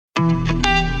Again,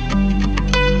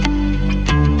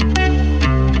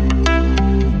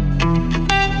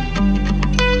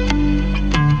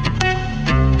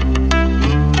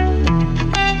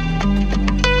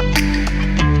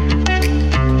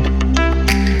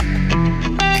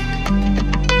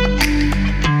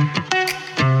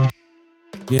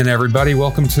 everybody,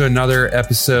 welcome to another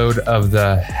episode of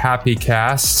the Happy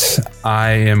Cast. I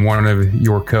am one of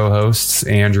your co-hosts,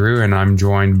 Andrew, and I'm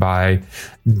joined by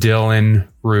Dylan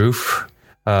Roof.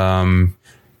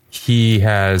 He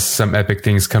has some epic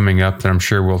things coming up that I'm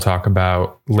sure we'll talk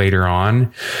about later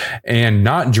on. And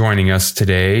not joining us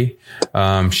today,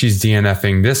 she's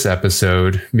DNFing this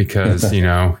episode because,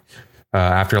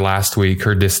 after last week,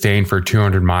 her disdain for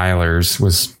 200 milers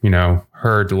was,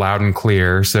 heard loud and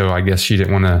clear. So I guess she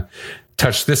didn't want to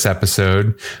touch this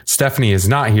episode. Stephanie is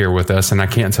not here with us, and I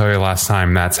can't tell you the last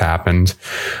time that's happened.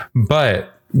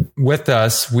 But with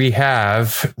us, we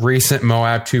have recent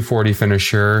Moab 240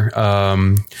 finisher,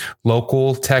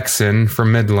 local Texan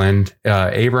from Midland,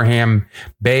 Abraham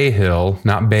Bejil,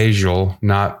 not Bejil,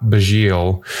 not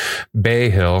Bejil,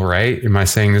 Bejil, right? Am I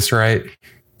saying this right?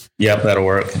 Yep, that'll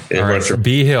work.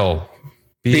 Bejil.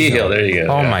 Bejil, there you go.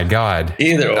 Oh, my God.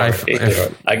 Either or. I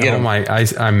get them.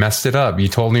 I messed it up. You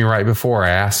told me right before.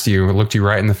 I asked you, I looked you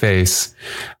right in the face.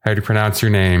 How to pronounce your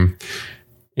name?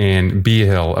 And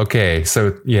Bejil. Okay,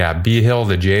 so yeah, Bejil,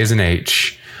 the J is an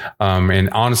H. And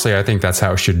honestly, I think that's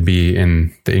how it should be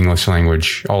in the English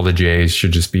language. All the J's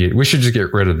should just be, we should just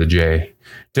get rid of the J.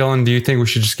 Dylan, do you think we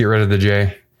should just get rid of the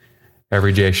J?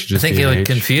 Every J should just be an H? I think it would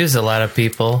confuse a lot of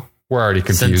people. We're already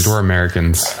confused. We're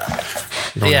Americans.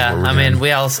 Yeah, I mean, we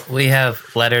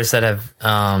have letters that have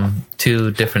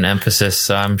two different emphasis,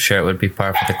 so I'm sure it would be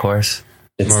par for the course.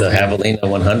 It's the Javelina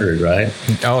 100, right?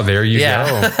 Oh, there you go.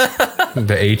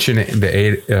 The H and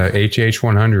the HH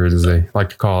 100, as they like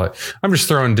to call it. I'm just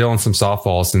throwing Dylan some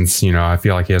softball since I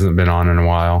feel like he hasn't been on in a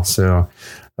while, so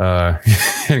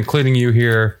including you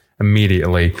here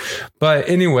immediately. But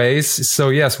anyways, so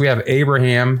yes, we have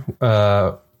Abraham.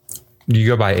 Do you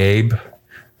go by Abe?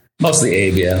 Mostly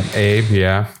Abe, yeah. Abe,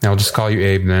 yeah. I'll just call you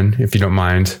Abe then, if you don't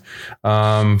mind.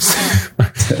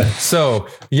 So,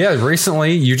 yeah,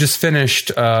 recently you just finished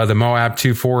the Moab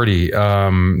 240.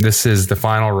 This is the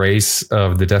final race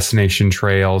of the Destination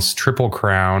Trails Triple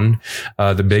Crown,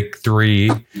 the big three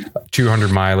 200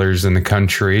 milers in the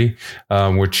country,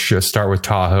 which start with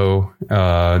Tahoe,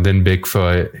 then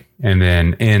Bigfoot, and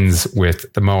then ends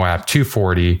with the Moab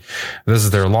 240. This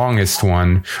is their longest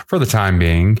one for the time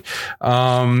being.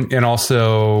 And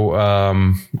also,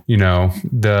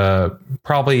 the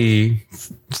probably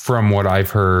from what I've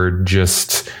heard,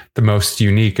 just the most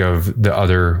unique of the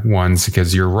other ones,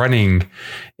 because you're running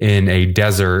in a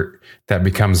desert that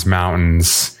becomes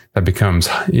mountains.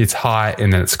 It's hot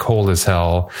and then it's cold as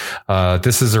hell.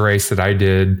 This is a race that I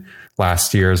did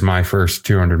last year as my first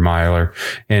 200 miler.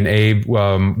 And Abe,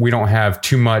 we don't have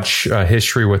too much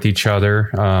history with each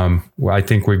other. I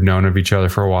think we've known of each other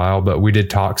for a while, but we did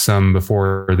talk some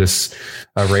before this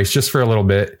race, just for a little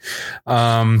bit.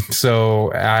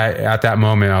 So at that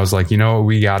moment, I was like,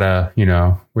 we gotta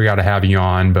have you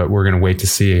on, but we're going to wait to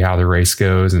see how the race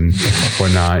goes and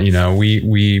whatnot.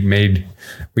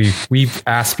 We've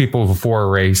asked people before a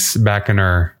race back in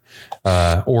our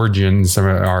origins,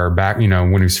 our back,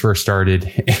 when we first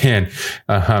started, and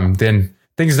then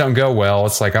things don't go well.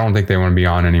 It's like, I don't think they want to be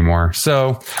on anymore.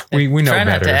 So we know try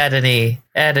better. Not to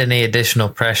add any additional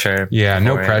pressure. Yeah,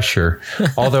 no pressure.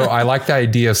 Although I like the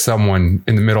idea of someone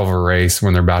in the middle of a race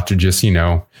when they're about to just,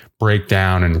 break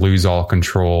down and lose all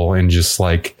control and just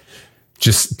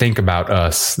think about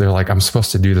us. They're like, I'm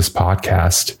supposed to do this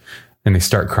podcast. And they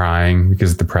start crying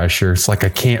because of the pressure. It's like, I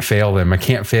can't fail them. I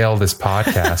can't fail this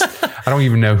podcast. I don't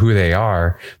even know who they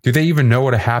are. Do they even know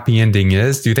what a happy ending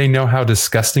is? Do they know how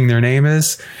disgusting their name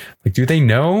is? Like, do they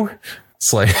know?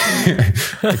 It's like,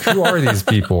 who are these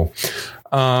people?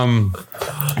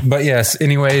 But yes,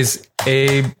 anyways,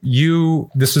 Abe,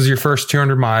 this was your first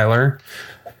 200 miler.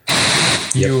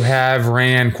 You have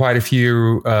ran quite a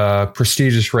few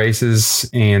prestigious races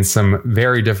and some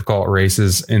very difficult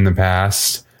races in the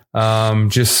past.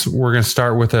 We're going to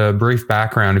start with a brief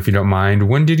background, if you don't mind.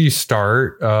 When did you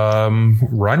start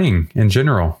running in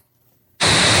general?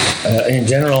 In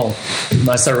general,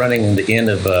 I started running in the end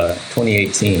of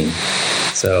 2018.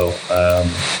 So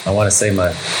I want to say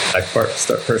I first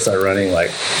started running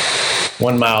like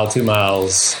 1 mile, 2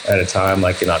 miles at a time,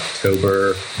 like in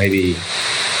October, maybe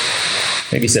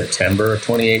September of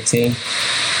 2018.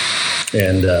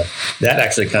 And that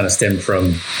actually kind of stemmed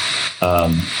from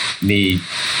me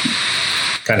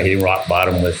kind of hitting rock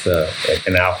bottom with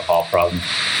an alcohol problem.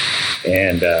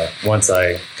 And once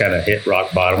I kind of hit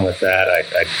rock bottom with that,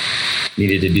 I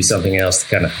needed to do something else to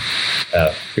kind of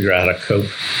figure out how to cope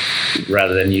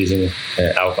rather than using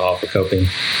alcohol for coping.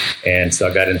 And so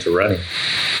I got into running.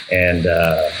 And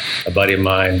a buddy of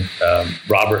mine,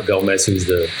 Robert Gomez,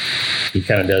 he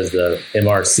kind of does the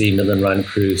MRC, Midland Run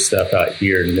Crew stuff out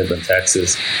here in Midland,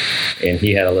 Texas. And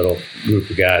he had a little group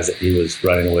of guys that he was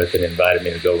running with and invited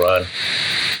me to go run.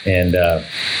 And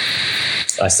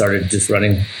I started just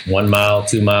running 1 mile,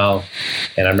 2 mile.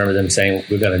 And I remember them saying,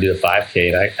 we're going to do a 5K.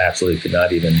 And I absolutely could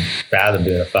not even fathom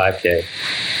doing a 5K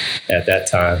at that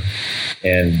time.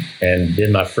 And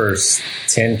did my first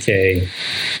 10K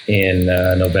in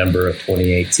November of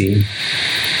 2018.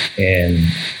 And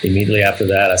immediately after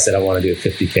that, I said, I want to do a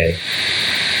 50K.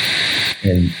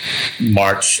 In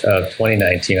March of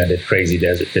 2019, I did Crazy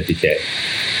Desert 50K.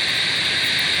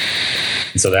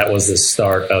 And so that was the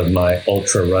start of my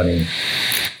ultra running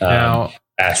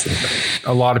passion.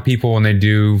 A lot of people, when they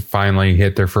do finally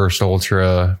hit their first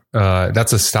ultra,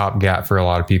 that's a stopgap for a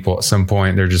lot of people. At some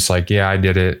point, they're just like, yeah, I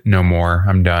did it. No more.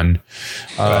 I'm done.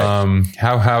 Right.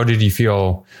 How did you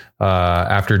feel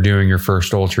after doing your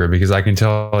first ultra? Because I can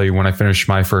tell you, when I finished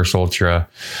my first ultra,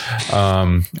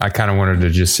 I kind of wanted to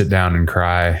just sit down and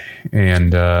cry.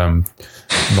 And then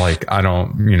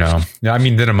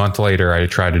a month later, I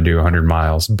tried to do 100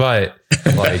 miles, but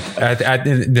like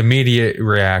the immediate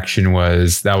reaction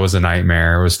was that was a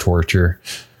nightmare. It was torture.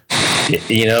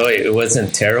 It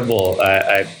wasn't terrible.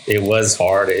 It was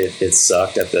hard. It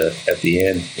sucked at the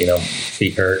end.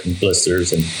 Feet hurt and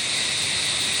blisters,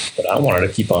 but I wanted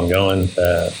to keep on going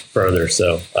further.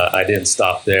 So I didn't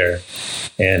stop there,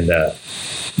 and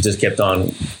just kept on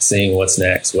seeing what's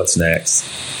next.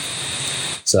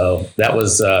 So that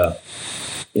was the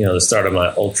start of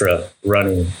my ultra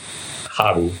running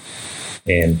hobby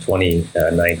in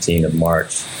 2019 of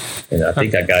March. And I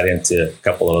think I got into a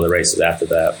couple of other races after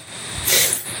that.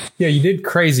 Yeah, you did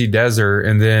Crazy Desert,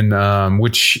 and then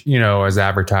which, as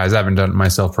advertised, I haven't done it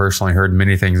myself personally, heard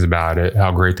many things about it,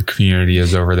 how great the community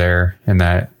is over there in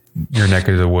that your neck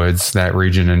of the woods, that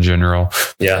region in general.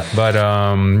 Yeah. But,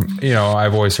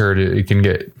 I've always heard it can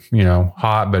get,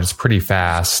 hot, but it's pretty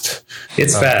fast.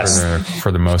 It's fast.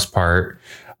 For the most part.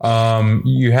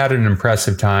 You had an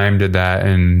impressive time, did that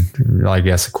in, I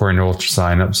guess, according to Ultra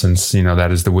Signup, since,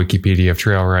 that is the Wikipedia of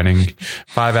trail running,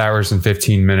 5 hours and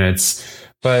 15 minutes.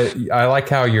 But I like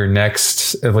how your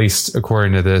next, at least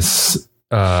according to this,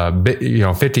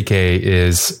 50K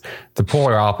is the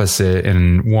polar opposite,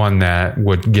 and one that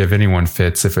would give anyone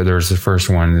fits if there was the first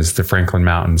one is the Franklin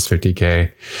Mountains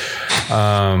 50K.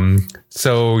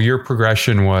 So your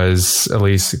progression was, at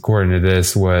least according to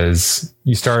this, was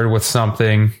you started with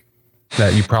something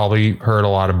that you probably heard a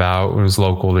lot about, it was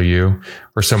local to you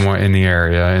or somewhat in the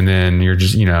area. And then you're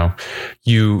just,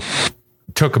 you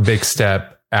took a big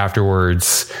step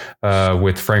afterwards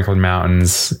with Franklin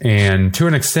Mountains, and to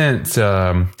an extent,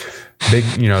 the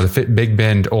Big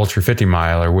Bend Ultra 50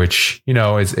 miler, which it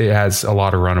has a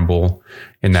lot of runnable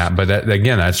in that. But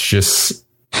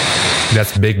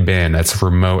that's Big Bend. That's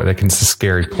remote. It's a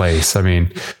scary place. I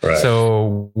mean, right.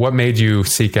 So what made you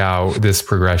seek out this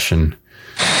progression?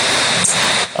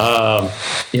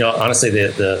 Honestly,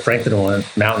 the Franklin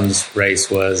Mountains race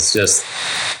was just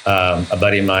a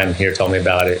buddy of mine here told me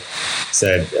about it.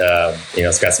 Said,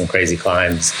 it's got some crazy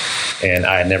climbs, and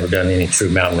I had never done any true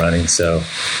mountain running, so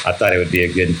I thought it would be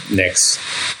a good next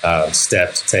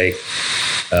step to take.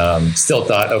 Still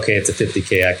thought, okay, it's a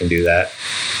 50K, I can do that,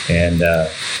 and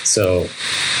so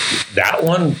that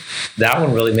one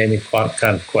really made me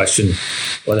kind of question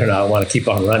whether or not I want to keep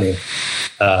on running.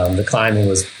 The climbing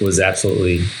was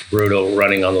absolutely brutal,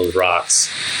 running on those rocks.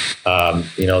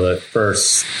 The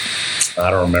first, I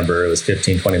don't remember, it was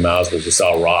 15, 20 miles was just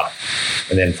all rock.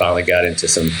 And then finally got into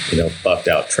some, buffed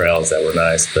out trails that were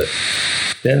nice. But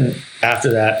then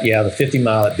after that, the 50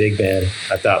 mile at Big Bend,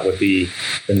 I thought would be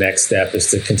the next step, is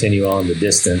to continue on the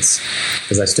distance,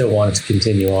 because I still wanted to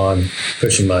continue on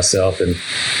pushing myself. And,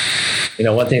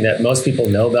 one thing that most people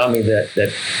know about me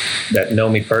that know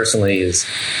me personally is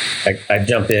I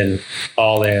jump in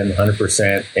all in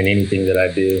 100% in anything that I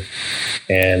do.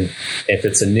 And if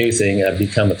it's a new thing, I've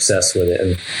become obsessed with it.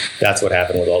 And that's what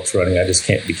happened with ultra running. I just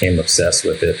became obsessed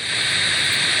with it.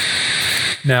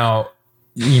 Now,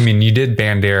 you did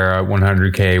Bandera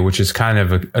 100K, which is kind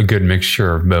of a good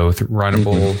mixture of both.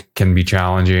 Runnable, can be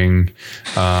challenging.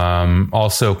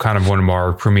 Also kind of one of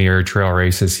our premier trail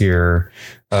races here.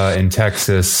 in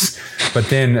Texas. But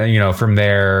then, you know, from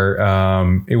there,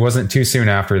 it wasn't too soon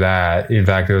after that. In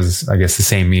fact, it was, I guess, the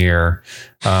same year,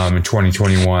 in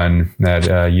 2021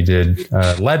 that you did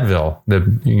Leadville,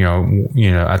 you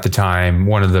know, at the time,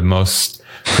 one of the most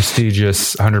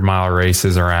prestigious 100-mile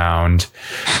races around,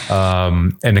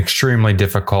 an extremely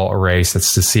difficult race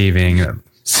that's deceiving.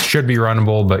 Should be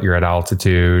runnable, but you're at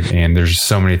altitude and there's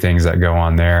so many things that go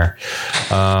on there.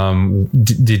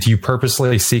 Did you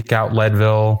purposely seek out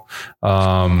Leadville,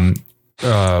 you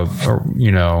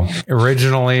know,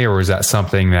 originally, or was that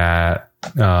something that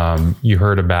you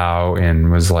heard about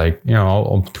and was like, you know,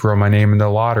 I'll throw my name in the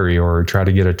lottery or try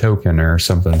to get a token or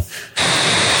something?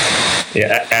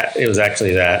 Yeah, it was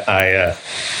actually that. I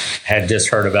had just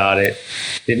heard about it,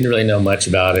 didn't really know much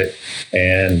about it,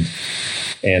 and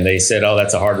they said, "Oh,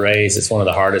 that's a hard race. It's one of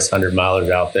the hardest 100-milers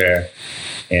out there,"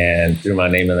 and threw my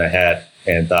name in the hat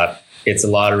and thought, it's a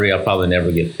lottery. I'll probably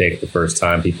never get picked the first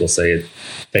time. People say it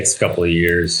takes a couple of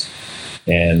years.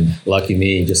 And lucky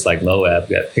me, just like Moab,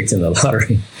 got picked in the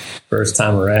lottery first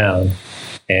time around.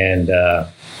 And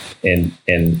I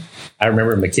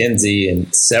remember Mackenzie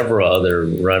and several other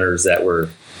runners that were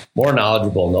more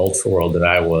knowledgeable in the ultra world than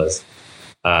I was,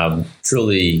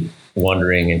 truly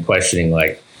wondering and questioning,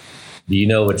 like, do you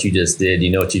know what you just did? Do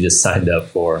you know what you just signed up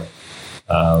for?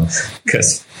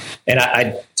 Because,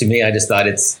 to me, I just thought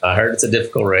I heard it's a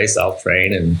difficult race. I'll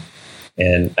train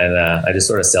and I just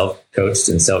sort of self-coached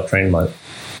and self-trained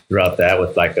throughout that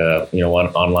with like one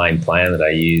online plan that I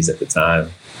used at the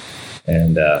time,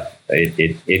 and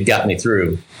it got me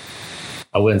through.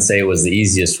 I wouldn't say it was the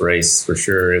easiest race for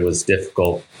sure. It was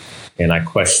difficult, and I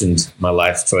questioned my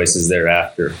life choices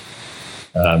thereafter.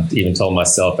 Even told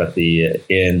myself at the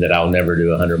end that I'll never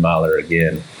do a 100-miler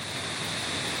again.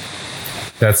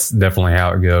 That's definitely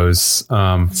how it goes.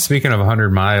 Speaking of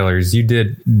 100-milers, you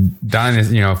did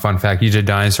fun fact, you did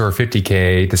Dinosaur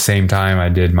 50K at the same time I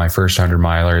did my first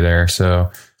 100-miler there.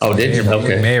 So, did you?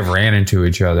 Okay. We may have ran into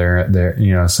each other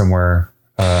there, somewhere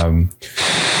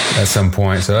at some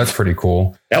point. So that's pretty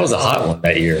cool. That was a hot one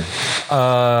that year.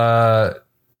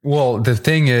 Well, the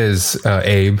thing is,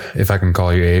 Abe, if I can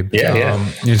call you Abe,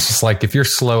 it's just like, if you're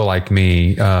slow like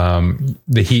me,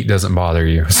 the heat doesn't bother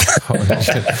you. So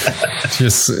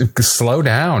just slow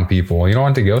down, people. You don't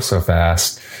want to go so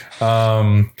fast.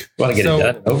 Want to get it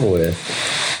done over with.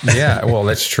 Yeah, well,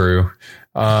 that's true.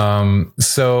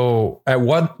 So at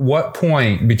what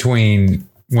point between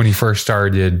when you first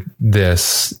started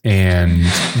this and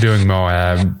doing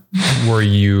Moab,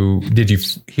 did you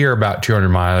hear about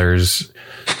 200-milers,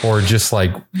 or just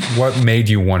like what made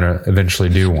you want to eventually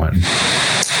do one?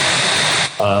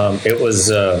 It was,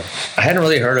 I hadn't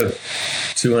really heard of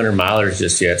 200-milers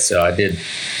just yet. So I did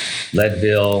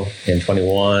Leadville in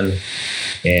 21,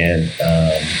 and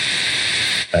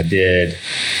I did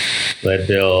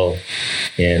Leadville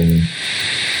in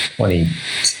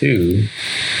 22.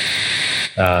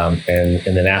 And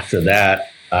then after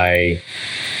that, I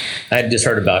had just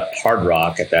heard about Hard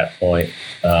Rock at that point,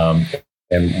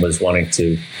 and was wanting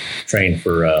to train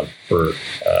for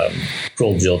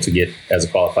Bejil to get as a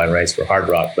qualifying race for Hard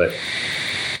Rock. But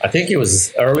I think it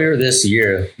was earlier this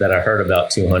year that I heard about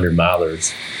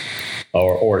 200-milers,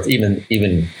 or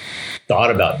even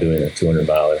thought about doing a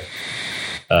 200-miler.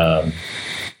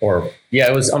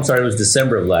 It was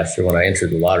December of last year when I entered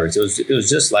the lottery. So it was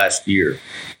just last year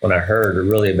when I heard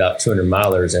really about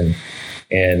 200-milers,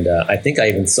 and I think I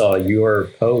even saw your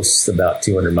posts about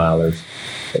 200-milers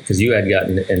because you had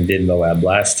gotten and did Moab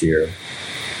last year,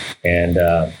 and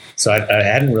so I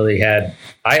hadn't really had.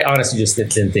 I honestly just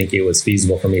didn't think it was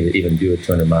feasible for me to even do a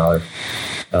 200-miler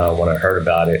when I heard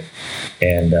about it,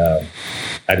 and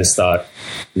I just thought,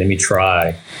 let me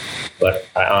try, but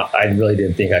I really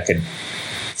didn't think I could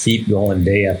keep going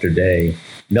day after day,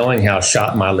 knowing how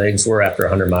shot my legs were after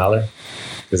a 100-miler.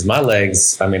 Because my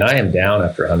legs, I am down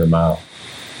after a 100-mile.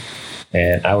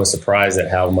 And I was surprised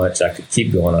at how much I could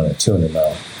keep going on a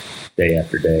 200-mile day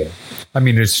after day.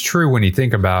 It's true when you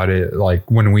think about it.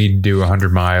 Like when we do a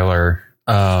 100-miler,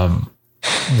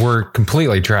 we're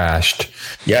completely trashed.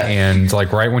 Yeah. And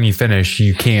like right when you finish,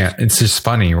 you can't. It's just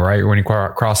funny, right? When you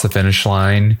cross the finish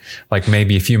line, like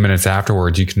maybe a few minutes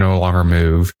afterwards, you can no longer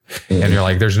move. Mm-hmm. And you're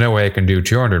like, there's no way I can do a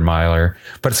 200-miler.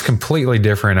 But it's completely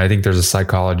different. I think there's a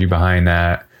psychology behind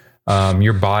that.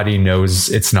 Your body knows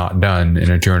it's not done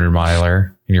in a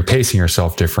 200-miler, and you're pacing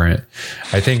yourself different.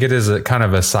 I think it is a kind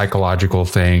of a psychological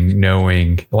thing,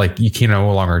 knowing like you can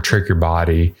no longer trick your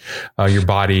body. Your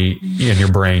body and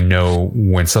your brain know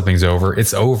when something's over,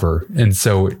 it's over. And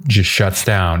so it just shuts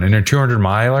down. In a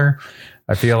 200-miler,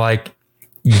 I feel like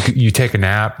you take a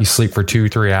nap, you sleep for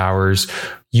 2-3 hours,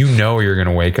 you're going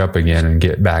to wake up again and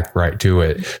get back right to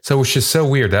it. So it's just so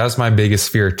weird. That was my biggest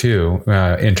fear too,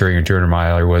 entering a 200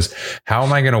 miler, was how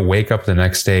am I going to wake up the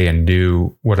next day and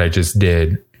do what I just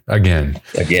did again?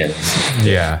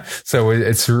 Yeah. So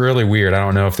it's really weird. I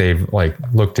don't know if they've like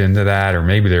looked into that, or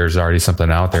maybe there's already something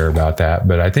out there about that.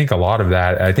 But I think a lot of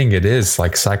that, I think it is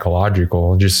like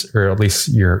psychological, just, or at least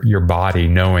your body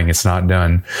knowing it's not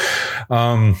done.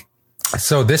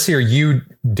 So this year you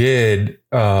did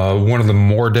one of the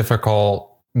more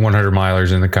difficult 100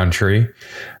 milers in the country,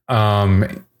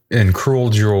 in Cruel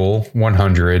Jewel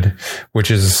 100, which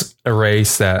is a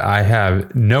race that I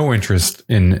have no interest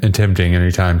in attempting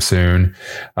anytime soon.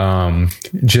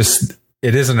 Just,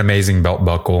 it is an amazing belt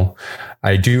buckle.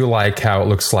 I do like how it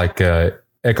looks like a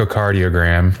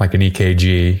echocardiogram, like an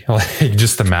EKG, like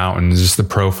just the mountains, just the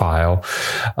profile.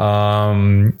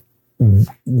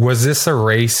 Was this a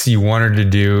race you wanted to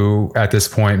do at this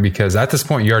point? Because at this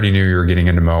point, you already knew you were getting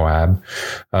into Moab.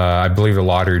 I believe the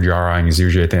lottery drawing is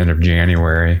usually at the end of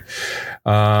January.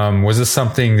 Was this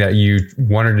something that you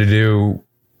wanted to do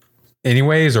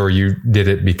anyways, or you did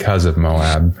it because of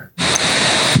Moab?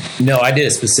 No, I did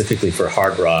it specifically for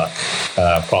Hard Rock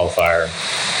qualifier.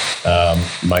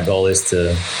 My goal is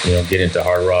to, get into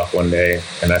Hard Rock one day.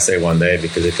 And I say one day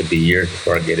because it could be years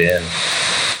before I get in.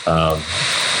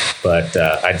 But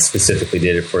I specifically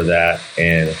did it for that,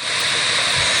 and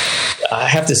I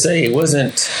have to say it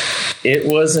wasn't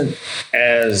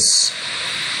as,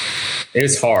 it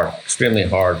was hard, extremely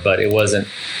hard, but it wasn't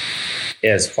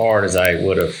as hard as I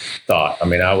would have thought. I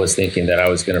mean, I was thinking that I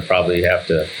was going to probably have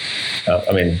to,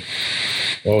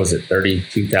 what was it,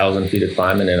 32,000 feet of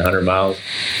climbing in 100 miles.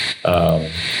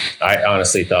 I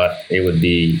honestly thought it would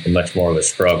be much more of a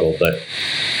struggle, but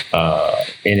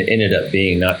it ended up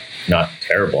being not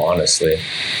terrible, honestly.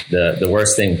 The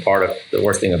worst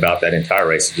thing about that entire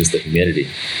race is just the humidity.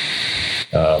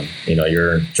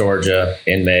 You're in Georgia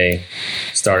in May,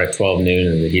 start at 12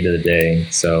 noon in the heat of the day.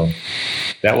 So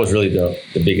that was really the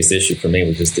biggest issue for me,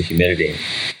 was just the humidity.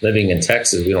 Living in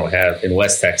Texas, in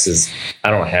West Texas, I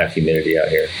don't have humidity out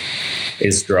here.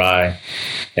 It's dry,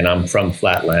 and I'm from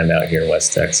flatland out here in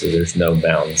West Texas. There's no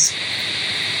mountains.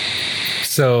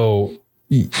 So,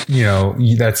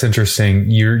 that's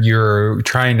interesting. You're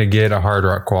trying to get a Hard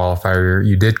Rock qualifier.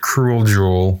 You did Cruel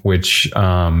Jewel, which,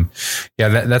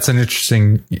 that's an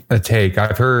interesting take.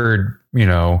 I've heard,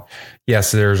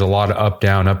 yes, there's a lot of up,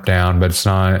 down, but it's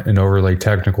not an overly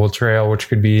technical trail, which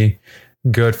could be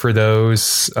good for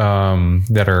those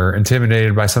that are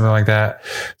intimidated by something like that.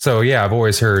 So, yeah, I've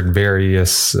always heard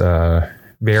various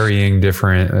varying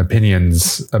different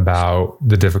opinions about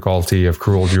the difficulty of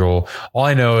Cruel Jewel. All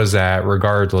I know is that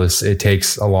regardless, it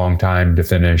takes a long time to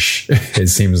finish, it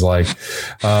seems like.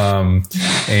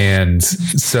 And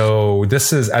so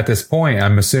this is, at this point,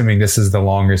 I'm assuming this is the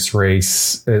longest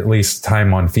race, at least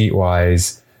time on feet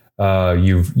wise,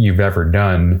 you've ever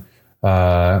done.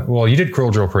 Well, you did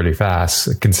Cruel Jewel pretty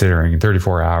fast, considering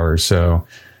 34 hours. So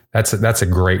that's a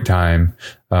great time.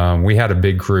 We had a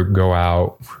big group go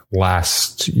out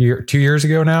last year, 2 years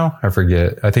ago now. I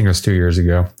forget. I think it was 2 years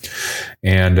ago.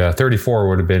 And 34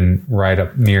 would have been right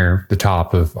up near the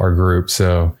top of our group.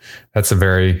 So that's a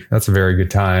very good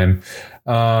time.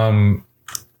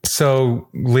 So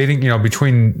leading,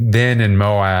 between then and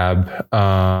Moab,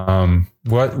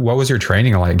 what was your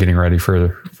training like getting ready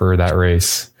for that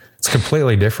race? It's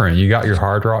completely different. You got your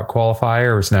Hard Rock qualifier,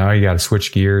 whereas now you got to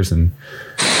switch gears and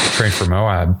train for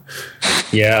Moab.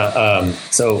 Yeah.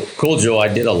 So Cruel Jewel, I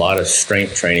did a lot of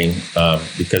strength training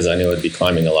because I knew I'd be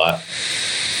climbing a lot.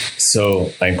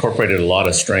 So I incorporated a lot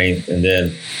of strength, and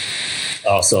then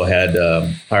also had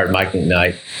hired Mike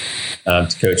McKnight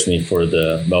to coach me for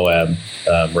the Moab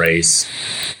race.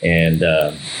 And,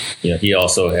 he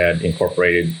also had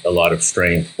incorporated a lot of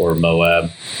strength for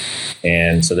Moab.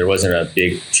 And so there wasn't a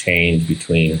big change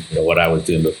between what I was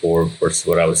doing before versus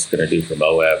what I was going to do for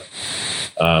Moab.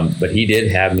 But he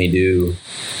did have me do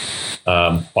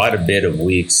quite a bit of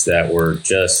weeks that were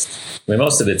just,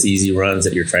 most of it's easy runs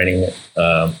that you're training.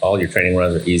 All your training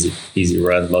runs are easy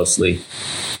runs mostly.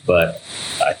 But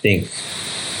I think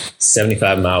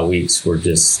 75-mile weeks were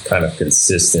just kind of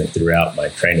consistent throughout my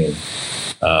training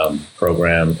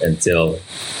program until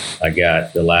I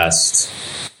got the last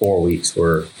 4 weeks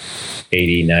were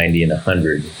 80, 90, and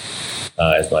 100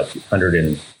 as my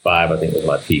 105, I think, was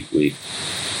my peak week.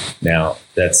 Now,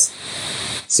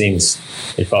 seems,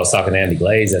 if I was talking to Andy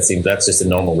Glaze, that's just a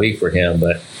normal week for him.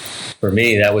 But for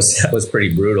me, that was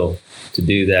pretty brutal to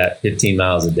do that 15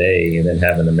 miles a day and then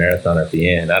having a marathon at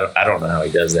the end. I don't know how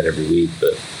he does that every week,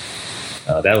 but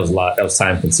that was a lot. That was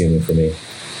time consuming for me.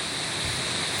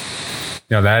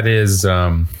 That is,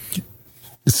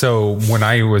 So when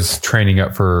I was training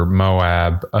up for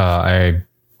Moab, I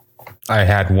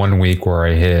had 1 week where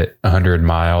I hit 100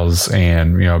 miles,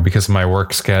 and because of my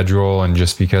work schedule and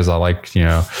just because I like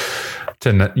to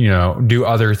do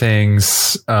other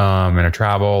things and I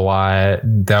travel a lot,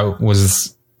 that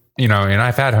was and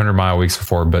I've had 100-mile weeks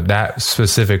before, but that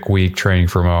specific week training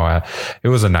for Moab, it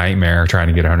was a nightmare trying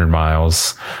to get 100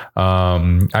 miles.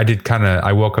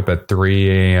 I woke up at 3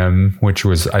 a.m., which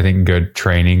was, I think, good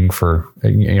training for,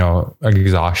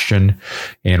 exhaustion,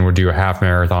 and would do a half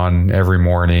marathon every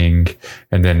morning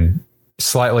and then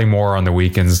slightly more on the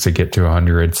weekends to get to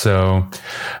 100. So,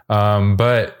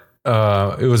 but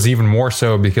it was even more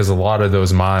so because a lot of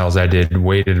those miles I did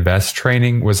weighted vest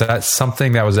training. Was that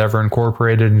something that was ever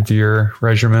incorporated into your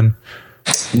regimen?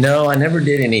 No, I never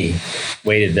did any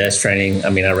weighted vest training.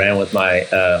 I mean, I ran with my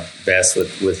vest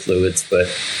with fluids, but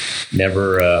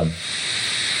never.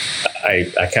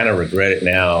 I kind of regret it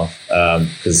now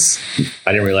because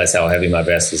I didn't realize how heavy my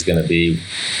vest was going to be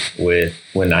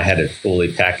when I had to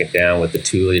fully pack it down with the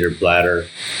 2-liter bladder,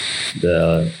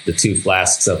 the 2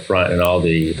 flasks up front, and all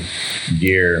the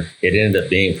gear. It ended up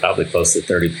being probably close to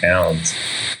 30 pounds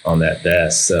on that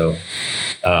vest. So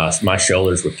my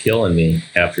shoulders were killing me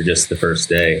after just the first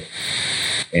day.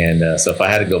 And so if I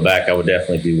had to go back, I would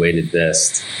definitely do weighted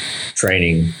vest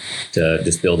training to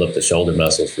just build up the shoulder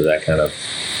muscles for that kind of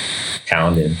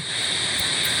pounding.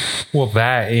 Well,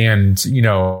 that and,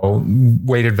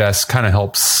 weighted vest kind of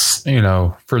helps,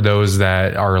 for those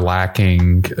that are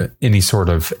lacking any sort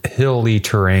of hilly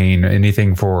terrain,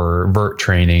 anything for vert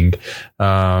training.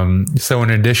 So in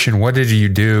addition, what did you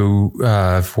do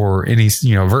for any,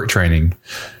 vert training?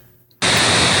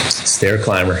 Stair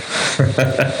climber.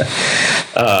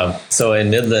 So in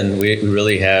Midland, we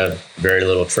really have very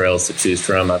little trails to choose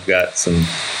from. I've got a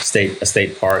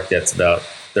state park that's about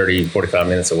 30, 45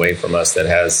 minutes away from us that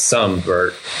has some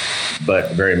vert,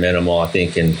 but very minimal. I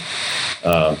think in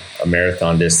a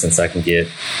marathon distance, I can get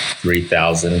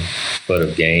 3,000 foot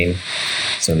of gain,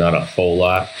 so not a whole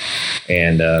lot.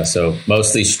 And so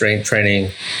mostly strength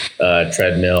training,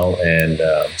 treadmill, and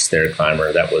stair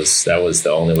climber. That was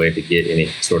the only way to get any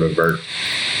sort of vert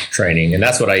training, and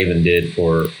that's what I even did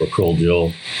for Cool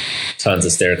Jewel. Tons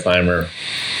of stair climber.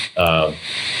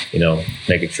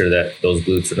 Making sure that those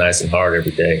glutes are nice and hard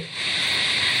every day.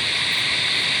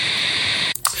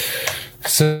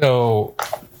 So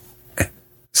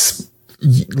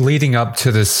leading up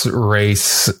to this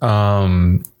race, it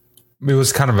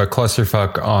was kind of a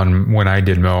clusterfuck on when I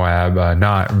did Moab,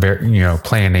 not very,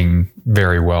 planning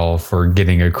very well for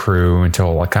getting a crew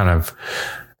until kind of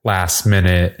last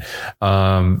minute.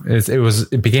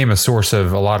 It became a source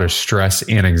of a lot of stress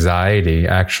and anxiety,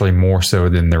 actually more so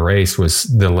than the race, was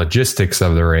the logistics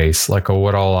of the race, like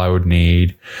what all I would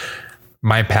need.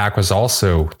 My pack was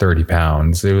also 30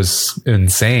 pounds. It was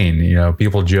insane.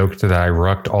 People joked that I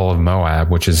rucked all of Moab,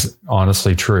 which is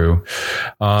honestly true.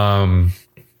 But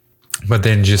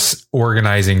then just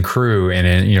organizing crew and,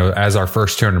 as our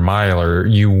first 200 miler,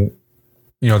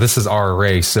 this is our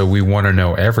race, so we want to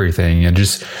know everything.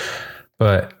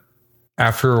 But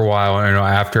after a while,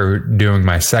 after doing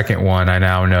my second one, I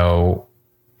now know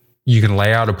you can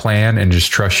lay out a plan and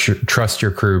just trust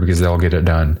your crew because they'll get it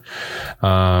done.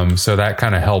 So that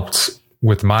kind of helped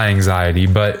with my anxiety.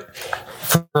 But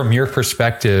from your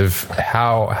perspective,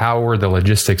 how were the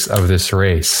logistics of this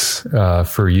race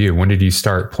for you? When did you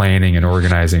start planning and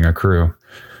organizing a crew?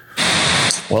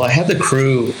 Well, I had the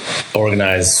crew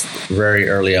organized very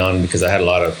early on because I had a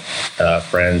lot of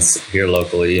friends here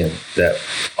locally and that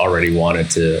already wanted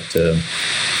to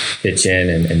pitch in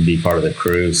and be part of the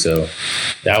crew. So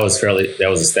that was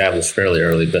established fairly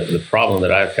early. But the problem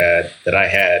that I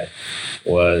had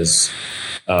was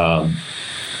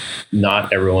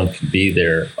not everyone could be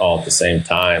there all at the same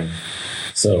time.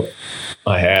 So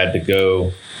I had to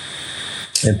go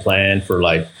and plan for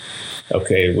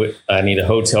okay, I need a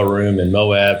hotel room in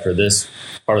Moab for this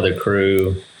part of the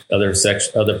crew. Other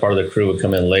part of the crew would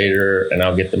come in later, and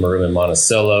I'll get them a room in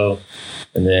Monticello.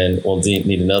 And then we'll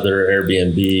need another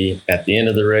Airbnb at the end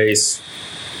of the race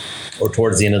or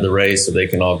towards the end of the race so they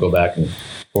can all go back and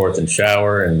forth and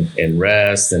shower and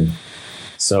rest. And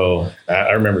so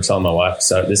I remember telling my wife,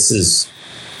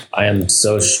 I am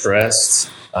so stressed.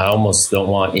 I almost don't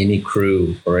want any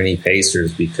crew or any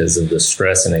pacers because of the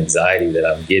stress and anxiety that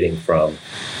I'm getting from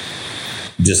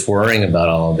just worrying about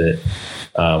all of it.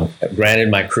 Granted,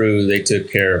 my crew, they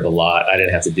took care of a lot. I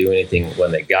didn't have to do anything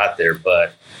when they got there,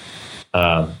 but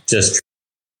just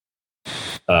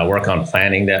work on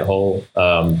planning that whole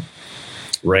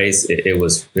race. It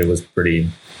was pretty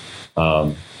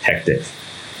hectic.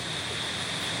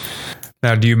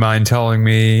 Now, do you mind telling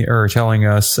me or telling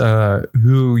us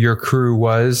who your crew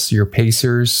was, your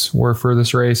pacers were for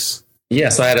this race?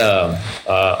 Yes, I had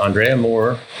Andrea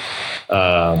Moore.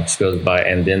 She goes by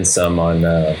And Then Some on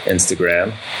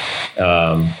Instagram.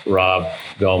 Robert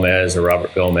Gomez.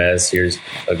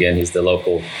 He's the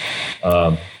local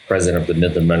president of the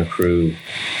Midland Run Crew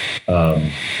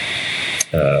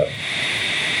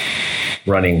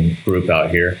running group out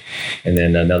here. And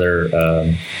then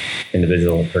another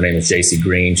individual, her name is JC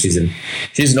Green. She's an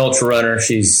ultra runner.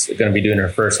 She's going to be doing her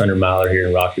first 100 miler here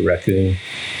in Rocky Raccoon.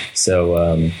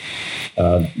 So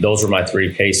those were my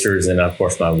three pacers, and of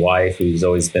course my wife, who's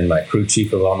always been my crew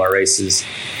chief of all my races.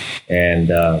 And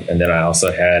then I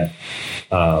also had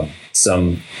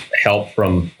some help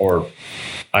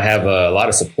I have a lot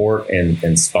of support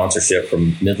and sponsorship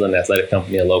from Midland Athletic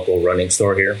Company, a local running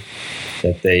store here,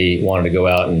 that they wanted to go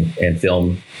out and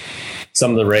film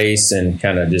some of the race and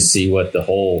kind of just see what the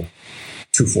whole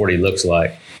 240 looks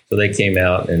like. So they came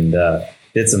out and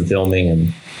did some filming,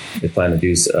 and they plan to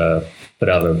do put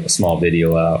out a small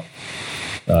video out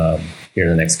here in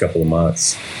the next couple of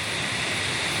months.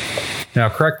 Now,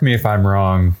 correct me if I'm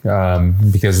wrong,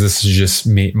 because this is just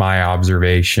my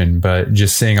observation, but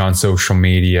just seeing on social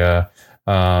media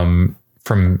from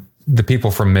the people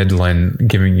from Midland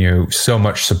giving you so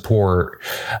much support,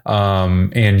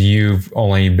 and you've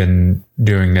only been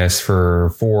doing this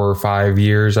for 4 or 5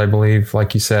 years, I believe,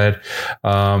 like you said.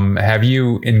 Have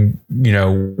you,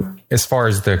 as far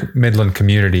as the Midland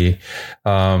community,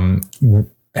 how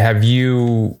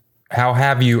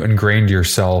have you ingrained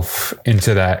yourself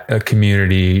into that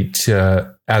community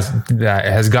as that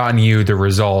has gotten you the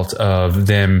result of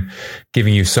them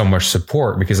giving you so much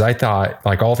support? Because I thought,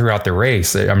 like, all throughout the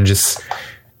race, I'm just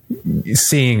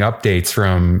seeing updates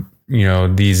from,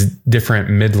 these different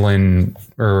Midland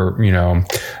or,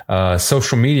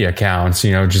 social media accounts,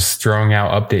 just throwing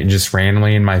out updates just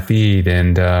randomly in my feed.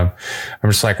 And I'm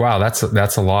just like, wow, that's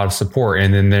a lot of support.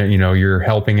 And then, you're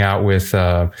helping out with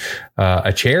a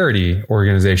charity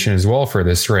organization as well for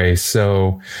this race.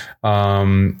 So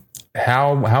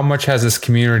how much has this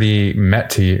community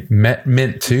meant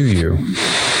to you?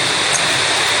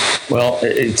 Well,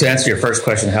 to answer your first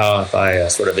question, how have I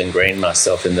sort of ingrained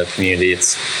myself in the community?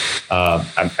 It's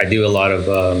I do a lot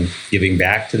of giving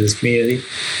back to this community.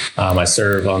 I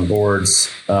serve on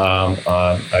boards.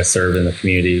 I serve in the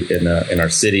community in our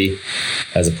city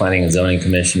as a planning and zoning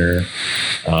commissioner,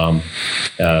 and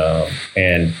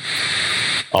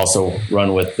also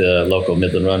run with the local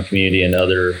Midland Run community and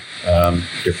other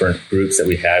different groups that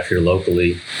we have here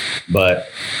locally. But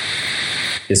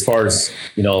as far as,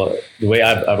 the way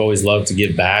I've always loved to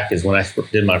give back is when I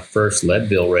did my first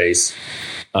Leadville race.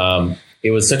 It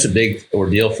was such a big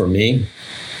ordeal for me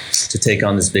to take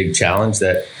on this big challenge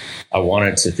that I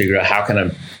wanted to figure out how can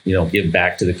I, give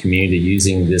back to the community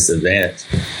using this event.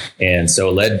 And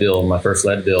so Leadville, my first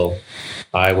Leadville,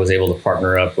 I was able to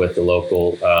partner up with the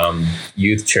local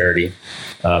youth charity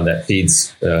that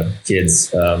feeds kids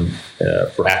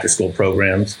for after school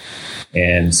programs.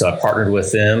 And so I partnered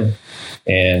with them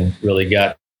and really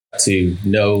got to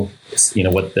know,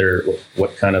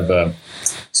 what kind of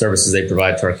services they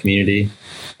provide to our community.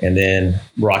 And then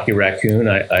Rocky Raccoon,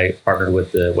 I partnered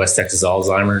with the West Texas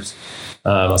Alzheimer's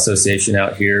Association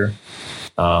out here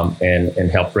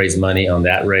and helped raise money on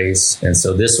that race. And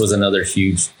so this was another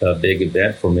huge, big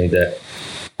event for me that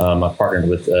I partnered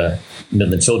with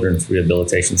Midland Children's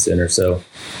Rehabilitation Center. So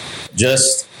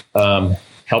just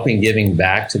helping giving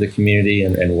back to the community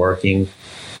and working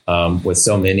with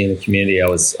so many in the community, I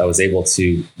was able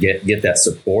to get that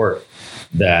support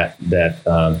that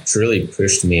truly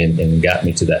pushed me and got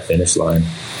me to that finish line.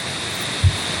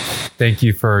 Thank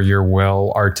you for your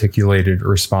well-articulated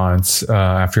response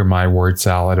after my word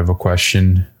salad of a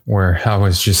question where I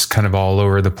was just kind of all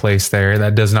over the place there.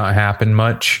 That does not happen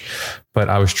much, but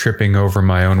I was tripping over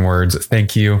my own words.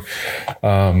 Thank you.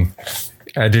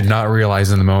 I did not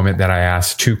realize in the moment that I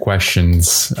asked 2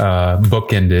 questions,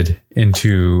 bookended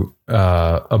into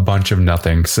a bunch of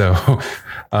nothing. So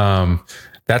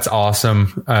that's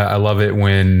awesome. I love it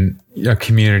when a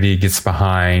community gets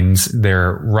behind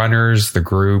their runners, the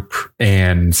group,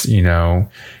 and, it's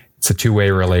a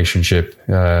 2-way relationship.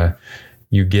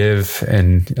 You give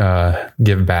and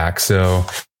give back. So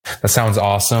that sounds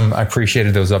awesome. I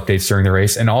appreciated those updates during the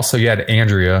race. And also you had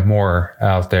Andrea Moore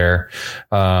out there.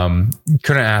 Couldn't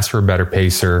ask for a better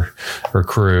pacer or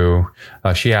crew.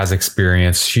 She has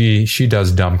experience. She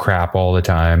does dumb crap all the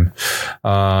time.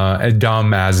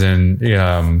 Dumb as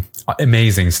in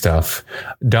amazing stuff.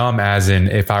 Dumb as in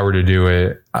if I were to do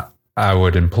it, I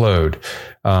would implode.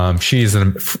 She's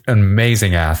an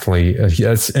amazing athlete.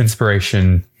 It's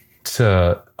inspiration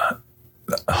to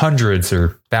hundreds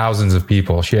or thousands of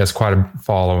people. She has quite a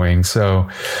following. So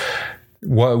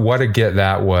what a get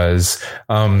that was.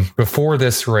 Before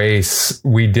this race,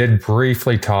 we did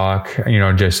briefly talk,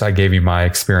 just I gave you my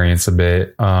experience a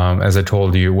bit. As I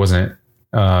told you, it wasn't,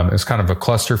 it was kind of a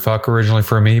clusterfuck originally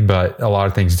for me, but a lot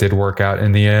of things did work out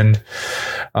in the end.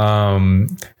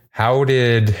 How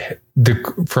did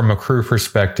from a crew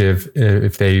perspective,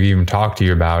 if they even talked to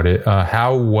you about it,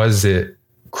 how was it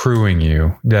crewing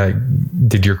you?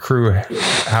 Did your crew,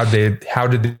 how did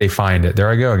they find it? There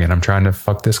I go again. I'm trying to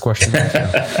fuck this question.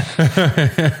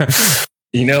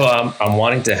 I'm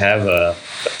wanting to have a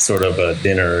sort of a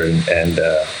dinner and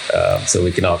so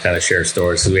we can all kind of share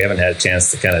stories. So we haven't had a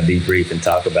chance to kind of debrief and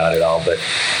talk about it all, but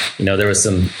there was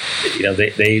some,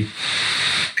 they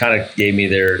kind of gave me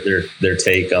their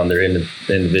take on their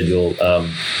individual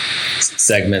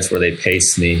segments where they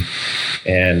paced me.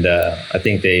 And I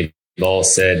think they've all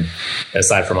said,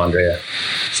 aside from Andrea,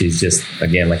 she's just,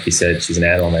 again, like you said, she's an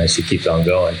animal, man. She keeps on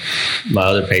going. My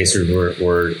other pacers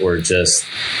were just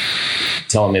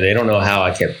telling me they don't know how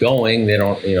I kept going. They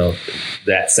don't,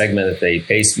 that segment that they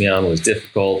paced me on was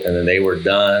difficult. And then they were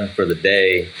done for the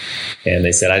day. And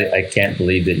they said, I can't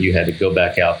believe that you had to go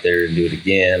back out there and do it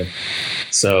again.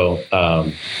 So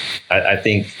I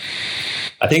think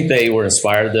they were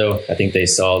inspired, though. I think they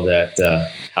saw that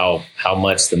how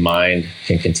much the mind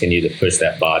can continue to push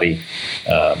that body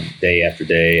day after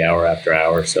day, hour after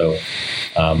hour. So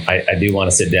I do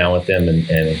want to sit down with them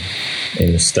and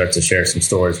start to share some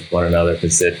stories with one another,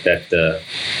 because that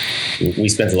we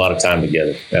spent a lot of time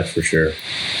together. That's for sure.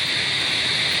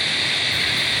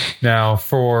 Now,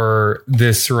 for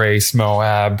this race,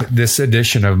 Moab, this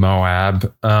edition of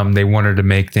Moab, they wanted to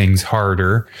make things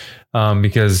harder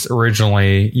because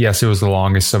originally, yes, it was the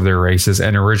longest of their races,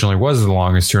 and originally was the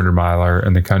longest 200 miler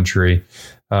in the country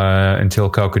until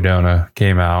Cocodona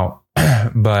came out.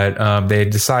 But they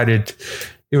decided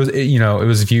it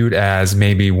was viewed as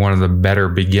maybe one of the better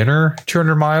beginner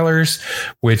 200 milers,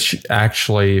 which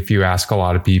actually, if you ask a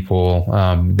lot of people,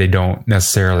 they don't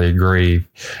necessarily agree.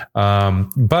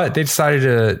 But they decided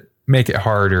to make it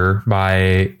harder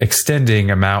by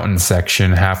extending a mountain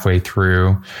section halfway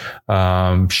through.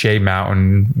 Shea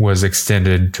Mountain was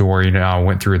extended to where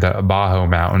went through the Abajo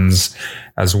Mountains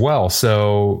as well.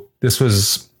 So this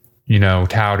was,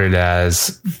 touted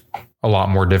as a lot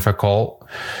more difficult,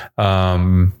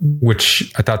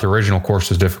 which I thought the original course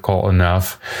was difficult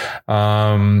enough.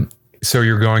 So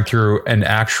you're going through an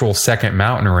actual second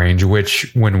mountain range,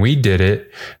 which when we did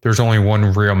it, there's only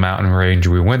one real mountain range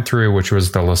we went through, which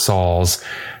was the La Salles,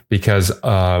 because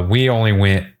we only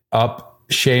went up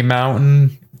Shea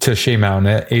Mountain to Shea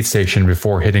Mountain at aid station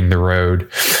before hitting the road,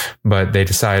 but they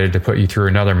decided to put you through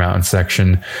another mountain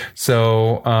section.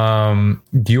 So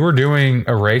you were doing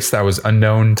a race that was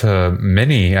unknown to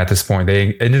many at this point.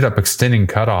 They ended up extending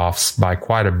cutoffs by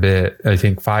quite a bit, I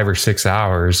think 5 or 6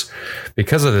 hours,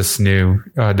 because of this new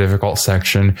difficult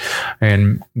section.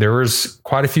 And there was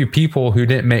quite a few people who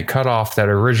didn't make cutoff that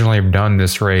originally have done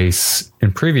this race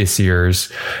in previous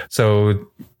years.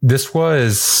 So this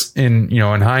was in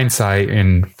hindsight,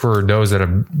 and for those that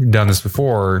have done this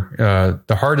before,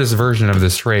 the hardest version of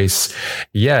this race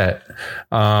yet.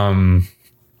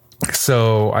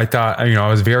 So I thought, I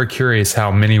was very curious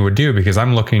how many would do, because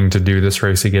I'm looking to do this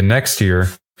race again next year.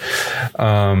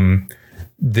 So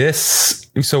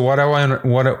what I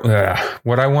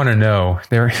want to know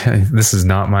there, this is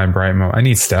not my bright moment. I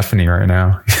need Stephanie right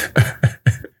now.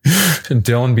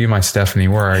 Dylan, be my Stephanie.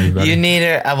 Where are you, buddy? You need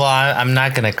her. Well, I'm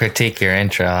not going to critique your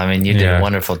intro. I mean, you did a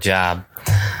wonderful job.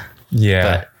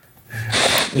 Yeah.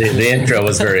 The intro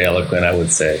was very eloquent, I would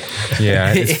say.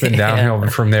 Yeah, it's been downhill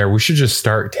from there. We should just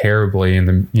start terribly, and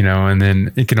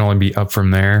then it can only be up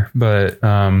from there. But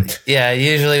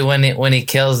usually when he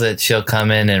kills it, she'll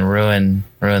come in and ruin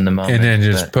the moment, and then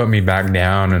just put me back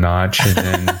down a notch, and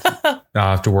then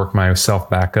I'll have to work myself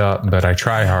back up. But I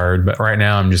try hard. But right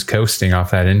now I'm just coasting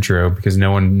off that intro because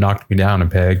no one knocked me down a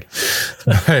peg.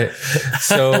 But,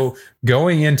 so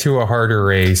going into a harder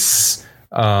race.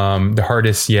 The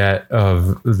hardest yet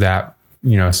of that,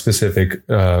 specific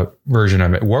version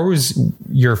of it. What was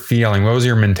your feeling? What was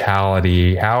your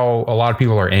mentality? How a lot of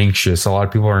people are anxious, a lot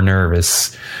of people are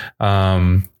nervous.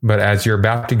 But as you're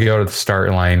about to go to the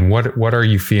start line, what are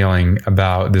you feeling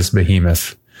about this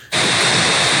behemoth?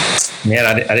 Man,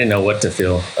 I didn't know what to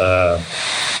feel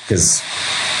because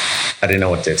I didn't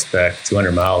know what to expect.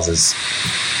 200 miles is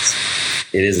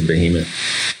a behemoth.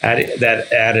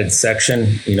 that added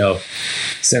section,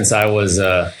 since I was,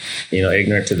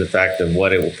 ignorant to the fact of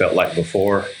what it felt like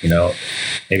before,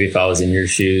 maybe if I was in your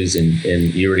shoes and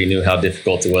you already knew how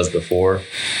difficult it was before,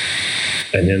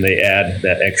 and then they add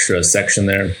that extra section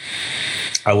there.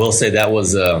 I will say that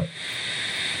was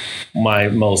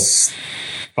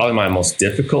probably my most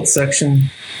difficult section,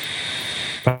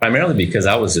 primarily because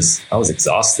I was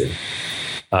exhausted.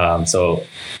 So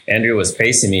Andrea was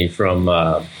pacing me from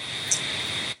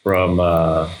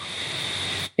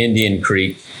Indian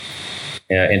Creek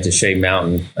into Shea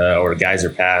Mountain or Geyser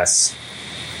Pass,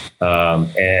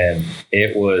 and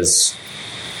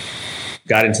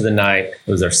got into the night.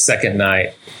 It was our second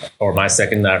night, or my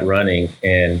second night running,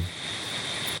 and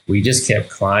we just kept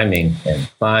climbing and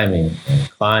climbing and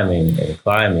climbing and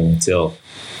climbing until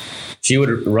she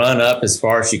would run up as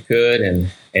far as she could,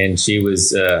 and she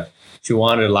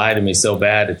wanted to lie to me so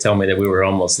bad to tell me that we were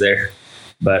almost there,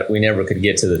 but we never could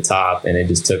get to the top, and it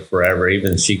just took forever.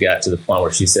 Even she got to the point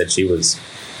where she said she was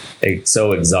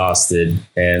so exhausted.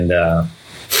 And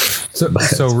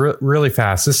really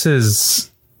fast, this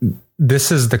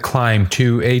is the climb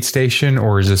to aid station,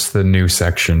 or is this the new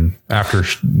section after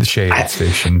the Shea aid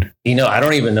station? I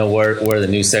don't even know where the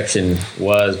new section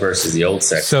was versus the old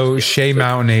section. So Shea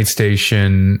Mountain aid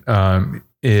station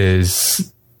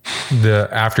is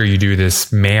after you do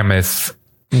this mammoth,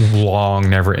 long,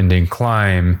 never-ending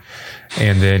climb,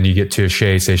 and then you get to a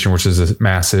Shea station, which is a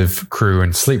massive crew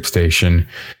and sleep station.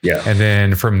 Yeah, and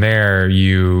then from there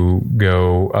you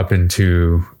go up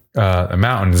into the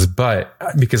mountains. But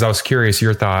because I was curious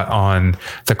your thought on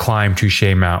the climb to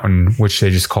Shea Mountain, which they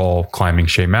just call climbing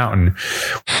Shea Mountain,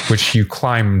 which you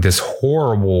climb this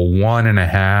horrible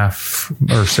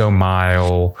 1.5 or so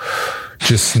mile,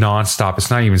 just nonstop. It's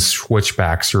not even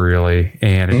switchbacks really,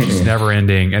 and it's just never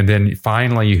ending. And then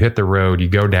finally you hit the road, you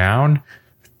go down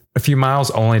a few miles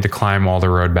only to climb all the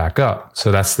road back up.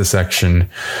 So that's the section.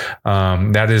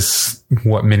 That is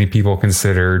what many people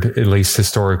considered, at least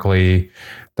historically,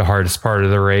 the hardest part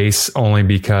of the race, only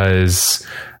because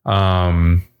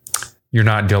you're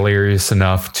not delirious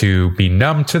enough to be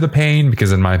numb to the pain,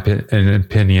 because in my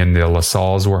opinion, the La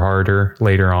Salles were harder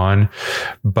later on.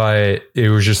 But it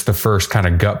was just the first kind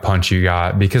of gut punch you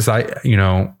got, because I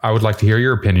would like to hear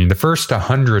your opinion. The first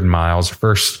 100 miles,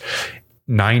 first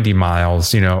 90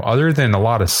 miles, other than a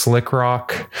lot of slick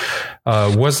rock,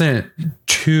 wasn't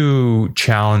too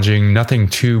challenging, nothing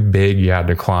too big you had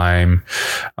to climb.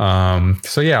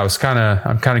 So yeah,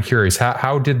 I'm kind of curious,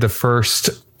 how did the first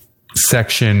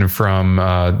section from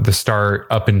the start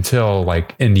up until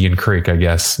like Indian Creek, I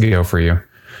guess, go for you?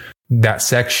 That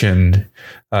section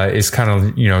is kind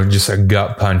of, just a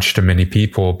gut punch to many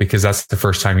people, because that's the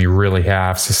first time you really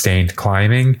have sustained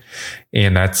climbing.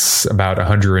 And that's about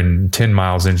 110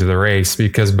 miles into the race,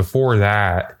 because before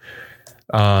that,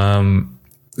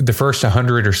 the first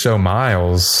 100 or so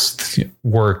miles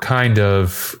were kind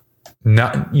of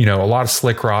not, a lot of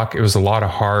slick rock. It was a lot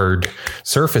of hard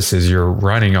surfaces you're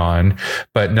running on,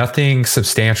 but nothing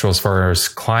substantial as far as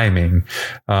climbing.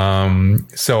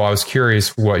 So I was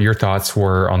curious what your thoughts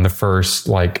were on the first,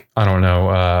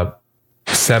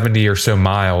 70 or so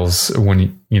miles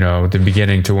when, the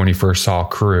beginning to when you first saw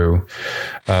crew.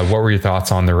 What were your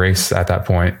thoughts on the race at that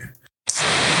point?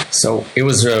 So it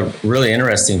was really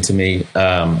interesting to me.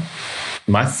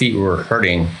 My feet were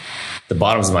hurting, the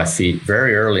bottoms of my feet,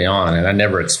 very early on, and I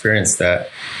never experienced that.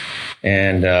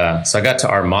 And so I got to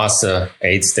Armasa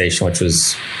aid station, which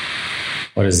was,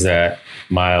 what is that,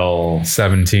 mile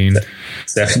 17?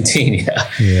 17,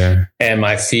 yeah. Yeah. And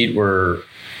my feet were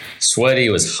sweaty.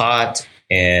 It was hot,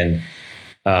 and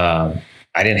I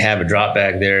didn't have a drop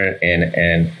bag there,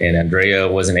 and Andrea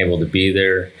wasn't able to be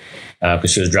there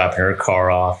because she was dropping her car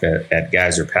off at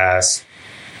Geyser Pass.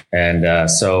 And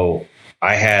so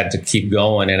I had to keep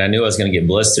going, and I knew I was going to get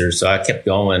blisters. So I kept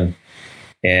going,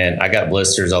 and I got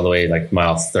blisters all the way like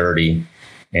mile 30.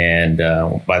 And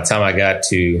by the time I got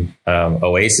to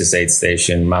Oasis aid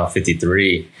station, mile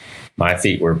 53, my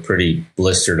feet were pretty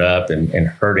blistered up and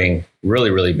hurting really,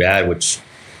 really bad, which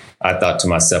I thought to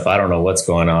myself, I don't know what's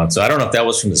going on. So I don't know if that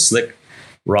was from the slick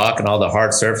rock and all the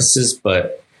hard surfaces,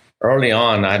 but early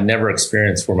on, I'd never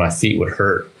experienced where my feet would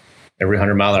hurt. Every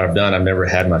 100 mile I've done, I've never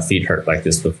had my feet hurt like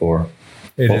this before.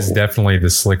 It is definitely the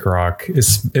slick rock,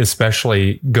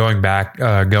 especially going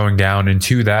down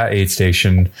into that aid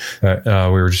station that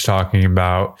we were just talking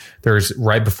about. There's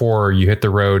right before you hit the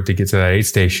road to get to that aid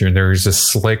station, there's a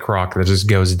slick rock that just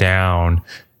goes down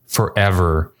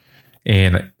forever.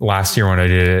 And last year when I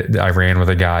did it, I ran with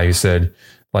a guy who said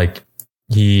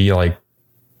he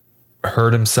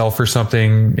hurt himself or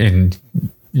something, and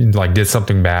like did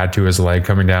something bad to his leg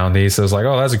coming down these. So I was like,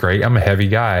 oh, that's great. I'm a heavy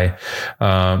guy.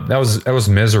 That was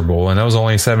miserable. And that was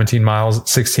only 16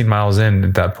 miles in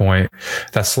at that point.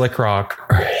 That slick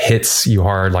rock hits you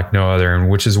hard like no other. And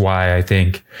which is why I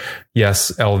think,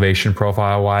 yes, elevation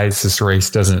profile wise, this race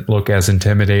doesn't look as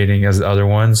intimidating as the other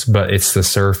ones, but it's the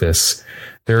surface.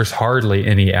 There's hardly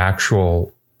any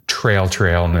actual trail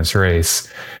in this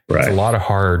race. Right. It's a lot of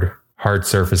hard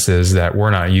surfaces that we're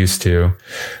not used to.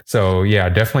 So yeah,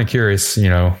 definitely curious,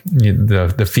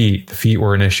 the feet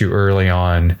were an issue early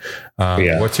on.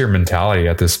 What's your mentality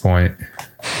at this point?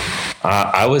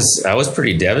 I was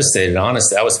pretty devastated.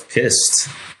 Honestly, I was pissed.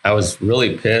 I was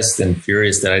really pissed and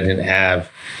furious that I didn't have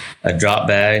a drop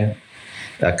bag.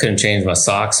 I couldn't change my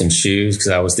socks and shoes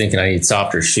because I was thinking I need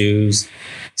softer shoes.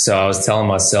 So I was telling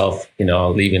myself,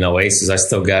 leaving Oasis, I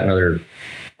still got another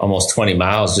almost 20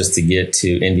 miles just to get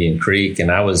to Indian Creek.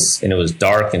 And it was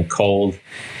dark and cold.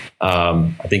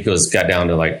 I think got down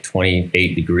to like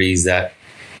 28 degrees that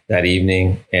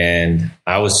evening. And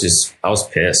I was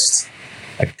pissed.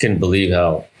 I couldn't believe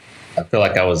how I feel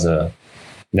like I was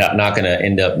not going to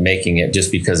end up making it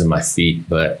just because of my feet.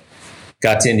 But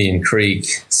got to Indian Creek,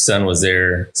 sun was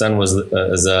there, sun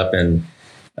was up, and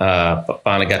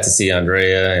finally got to see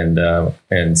Andrea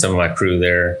and some of my crew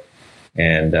there,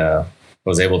 and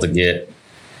was able to get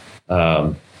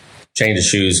change of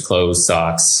shoes, clothes,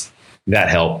 socks. That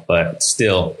helped, but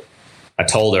still, I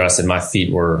told her, I said my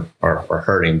feet are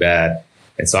hurting bad,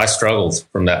 and so I struggled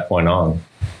from that point on.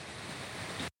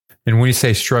 And when you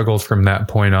say struggled from that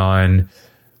point on,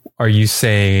 are you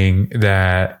saying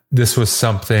that this was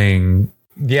something?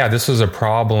 Yeah, this was a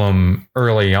problem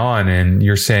early on, and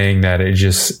you're saying that it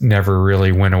just never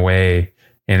really went away,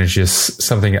 and it's just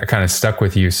something that kind of stuck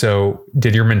with you. So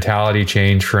did your mentality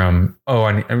change from, oh,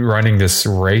 I'm running this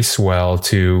race well,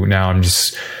 to now I'm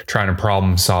just trying to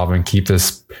problem solve and keep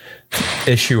this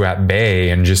issue at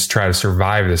bay and just try to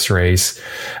survive this race?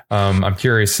 I'm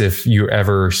curious if you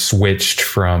ever switched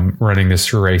from running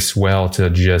this race well to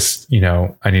just,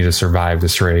 I need to survive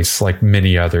this race, like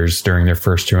many others during their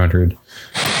first 200.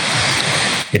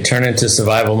 It turned into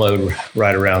survival mode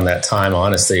right around that time.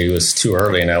 Honestly, it was too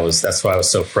early, and that's why I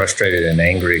was so frustrated and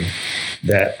angry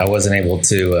that I wasn't able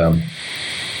to.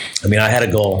 I had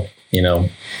a goal,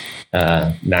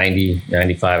 90,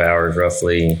 95 hours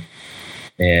roughly,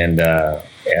 and I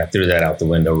threw that out the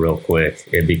window real quick.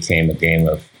 It became a game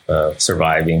of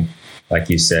surviving, like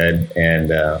you said, and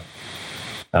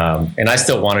I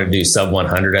still wanted to do sub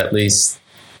 100 at least.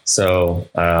 So,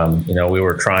 we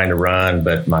were trying to run,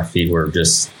 but my feet were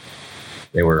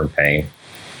they were in pain.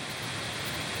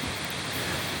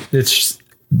 It's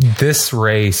this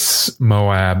race,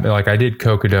 Moab, like I did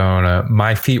Cocodona,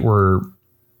 my feet were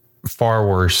far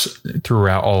worse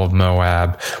throughout all of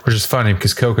Moab, which is funny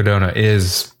because Cocodona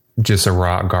is just a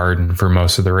rock garden for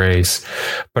most of the race.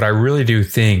 But I really do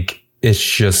think it's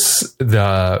just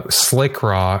the slick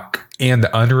rock and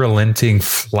the unrelenting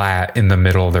flat in the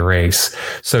middle of the race.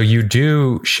 So you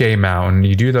do Shea Mountain,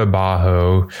 you do the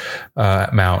Bajo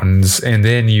mountains, and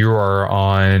then you are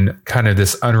on kind of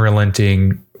this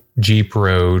unrelenting Jeep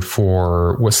road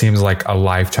for what seems like a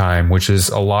lifetime, which is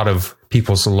a lot of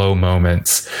people's low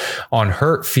moments. On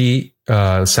hurt feet,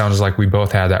 sounds like we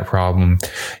both had that problem.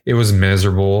 It was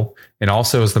miserable, and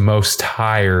also is the most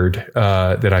tired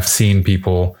that I've seen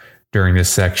people during this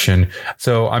section.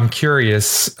 So I'm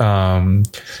curious,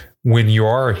 when you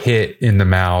are hit in the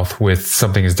mouth with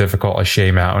something as difficult as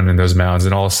Shea Mountain and those mountains,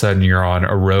 and all of a sudden you're on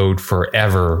a road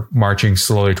forever, marching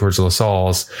slowly towards La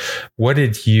Salle's, what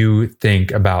did you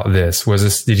think about this?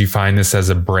 Did you find this as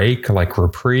a break, like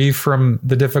reprieve from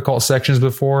the difficult sections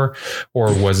before,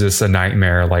 or was this a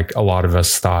nightmare like a lot of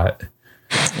us thought?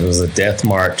 It was a death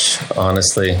march,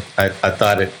 honestly. I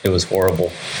thought it was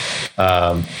horrible.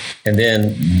 And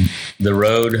then the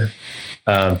road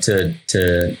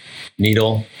to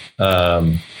Needle,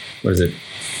 what is it?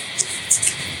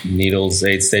 Needles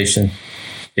Aid Station.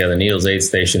 Yeah, the Needles Aid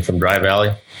Station from Dry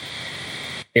Valley.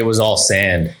 It was all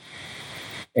sand.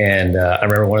 And I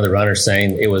remember one of the runners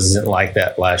saying it wasn't like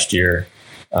that last year.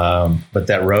 But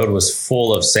that road was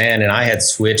full of sand, and I had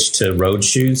switched to road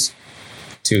shoes,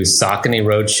 to Saucony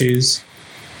road shoes,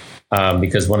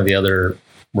 because one of the other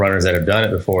runners that have done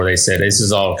it before, they said, this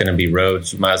is all going to be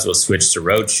roads. You might as well switch to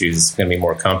road shoes. It's going to be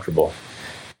more comfortable.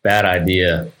 Bad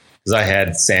idea, because I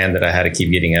had sand that I had to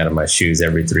keep getting out of my shoes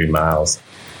every 3 miles.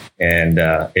 And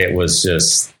it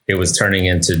was turning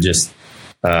into just,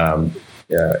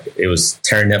 it was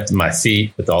tearing up to my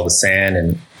feet with all the sand,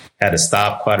 and had to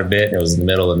stop quite a bit. And it was in the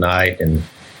middle of the night. And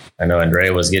I know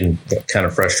Andrea was getting kind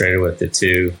of frustrated with it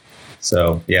too.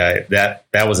 So yeah,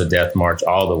 that was a death march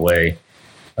all the way.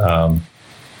 on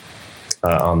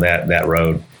that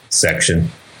road section.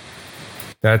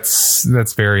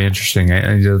 That's very interesting.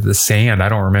 The sand, I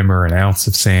don't remember an ounce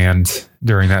of sand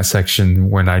during that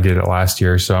section when I did it last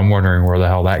year. So I'm wondering where the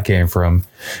hell that came from.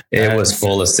 It was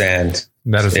full of sand.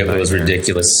 It was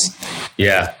ridiculous.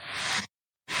 Yeah.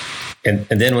 And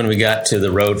then when we got to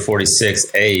the Road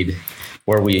 46 aid,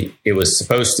 where it was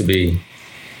supposed to be,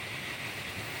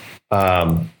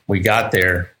 we got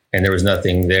there and there was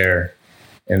nothing there.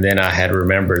 And then I had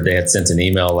remembered they had sent an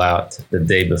email out the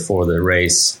day before the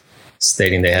race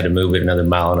stating they had to move it another 1.5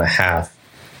 miles.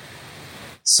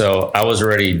 So it was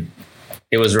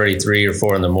already 3 or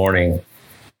 4 in the morning,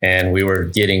 and we were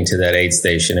getting to that aid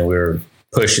station and we were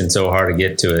pushing so hard to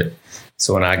get to it.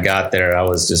 So when I got there, I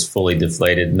was just fully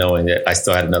deflated knowing that I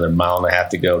still had another 1.5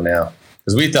 miles to go now,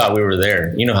 because we thought we were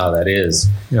there. You know how that is.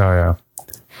 Yeah.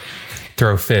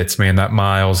 Throw fits, man. That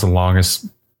mile's the longest.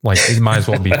 Like, it might as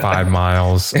well be 5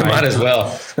 miles. It might as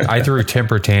well. I threw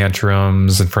temper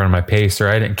tantrums in front of my pacer.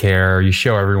 I didn't care. You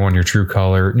show everyone your true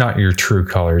color, not your true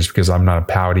colors, because I'm not a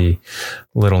pouty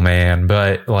little man,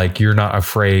 but like, you're not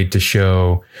afraid to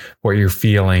show what you're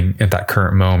feeling at that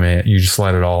current moment. You just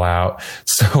let it all out.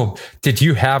 So did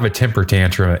you have a temper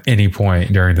tantrum at any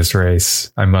point during this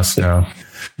race? I must know.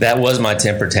 That was my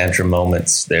temper tantrum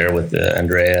moments there with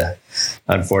Andrea.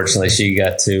 Unfortunately, she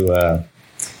got to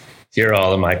hear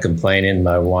all of my complaining,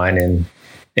 my whining,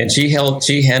 and she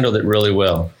handled it really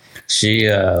well. She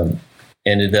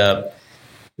ended up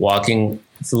walking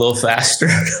a little faster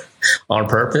on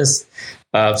purpose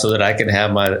so that I could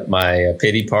have my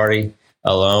pity party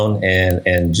alone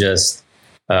and just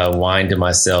whine to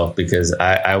myself, because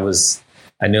I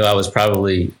knew I was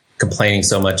probably complaining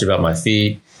so much about my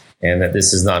feet and that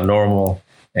this is not normal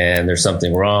and there's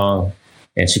something wrong.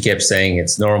 And she kept saying,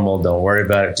 it's normal. Don't worry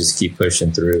about it. Just keep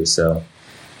pushing through. So,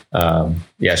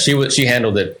 she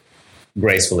handled it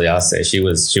gracefully. I'll say she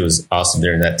was awesome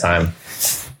during that time,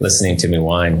 listening to me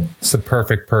whine. It's the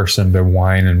perfect person to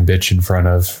whine and bitch in front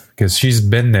of, because she's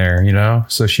been there,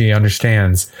 so she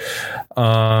understands.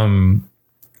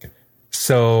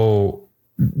 So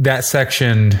that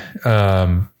section,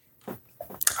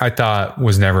 I thought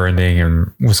was never ending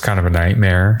and was kind of a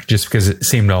nightmare, just because it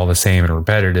seemed all the same and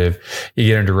repetitive. You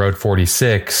get into Road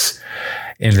 46,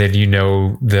 and then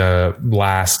the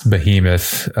last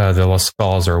behemoth, the La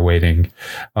Salles are waiting.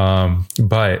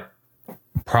 But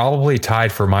probably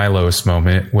tied for my lowest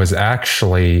moment was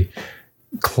actually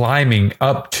climbing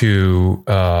up to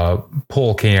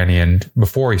Pole Canyon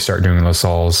before you start doing La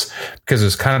Salles, because it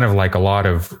was kind of like a lot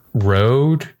of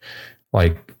road,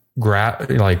 like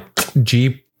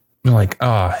Jeep.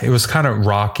 It was kind of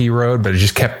rocky road, but it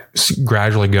just kept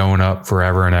gradually going up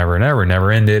forever and ever and ever,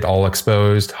 never ended, all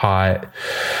exposed, hot.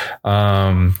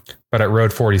 But at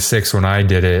Road 46, when I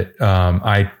did it,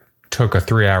 I took a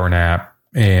 3-hour nap,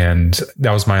 and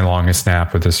that was my longest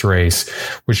nap with this race,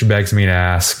 which begs me to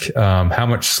ask, how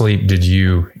much sleep did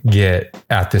you get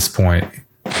at this point?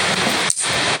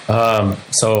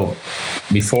 So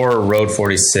before Road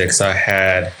 46, I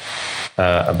had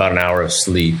about an hour of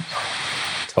sleep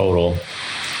total.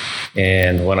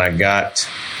 And when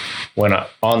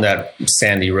on that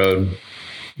sandy road,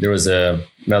 there was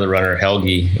another runner,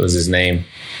 Helgi was his name,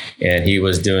 and he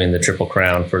was doing the Triple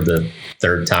Crown for the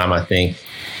 3rd time, I think.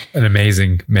 An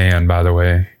amazing man, by the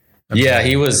way. Yeah,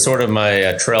 he was sort of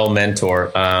my trail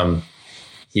mentor.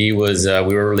 He was,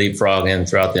 we were leapfrogging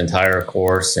throughout the entire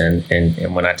course. And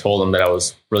when I told him that I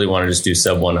was really wanted to just do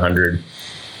sub 100,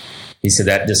 he said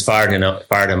that just fired him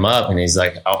up. And he's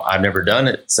like, oh, I've never done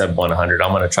it sub 100.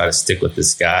 I'm going to try to stick with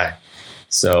this guy.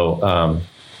 So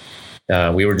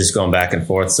we were just going back and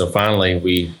forth. So finally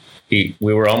we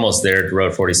were almost there at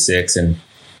Road 46. And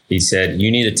he said,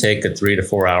 you need to take a 3 to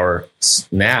 4 hour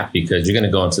nap, because you're going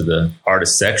to go into the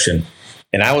hardest section.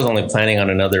 And I was only planning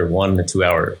on another 1 to 2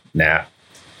 hour nap.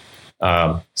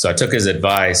 So I took his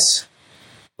advice.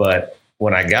 But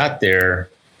when I got there,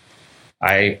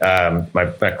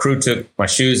 my crew took my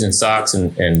shoes and socks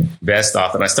and vest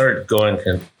off, and I started going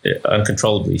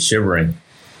uncontrollably shivering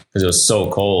because it was so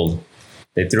cold.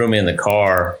 They threw me in the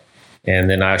car, and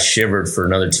then I shivered for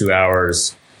another 2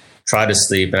 hours, tried to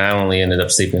sleep, and I only ended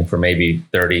up sleeping for maybe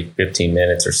 15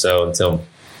 minutes or so until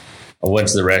I went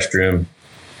to the restroom,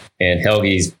 and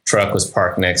Helgi's truck was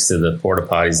parked next to the porta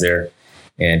potties there,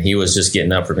 and he was just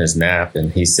getting up from his nap,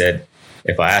 and he said,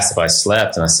 if I asked if I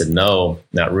slept, and I said, no,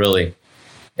 not really.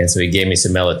 And so he gave me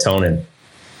some melatonin.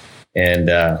 And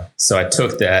so I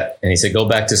took that, and he said, go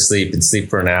back to sleep and sleep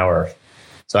for an hour.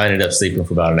 So I ended up sleeping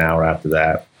for about an hour after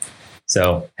that.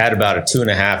 So had about a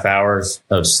 2.5 hours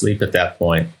of sleep at that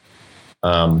point,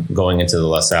 going into the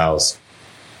La Salles.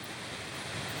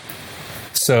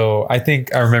 So I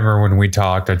think I remember when we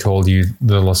talked, I told you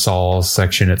the La Salle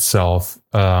section itself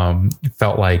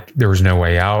felt like there was no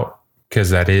way out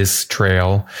because that is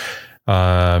trail.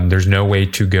 There's no way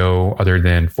to go other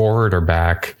than forward or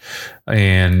back.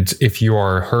 And if you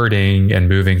are hurting and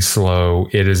moving slow,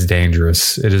 it is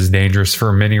dangerous. It is dangerous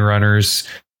for many runners.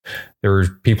 There are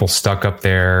people stuck up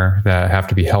there that have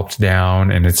to be helped down.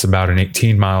 And it's about an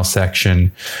 18-mile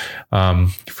section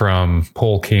from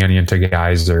Pole Canyon to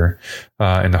Geyser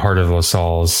in the heart of La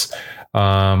Salle's.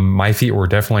 My feet were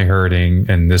definitely hurting,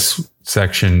 and this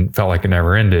section felt like it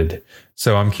never ended.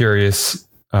 So I'm curious,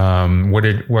 what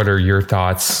are your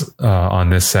thoughts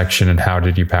on this section, and how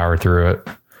did you power through it?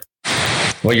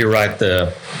 Well, you're right.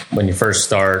 When you first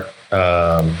start,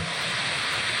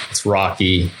 it's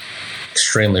rocky,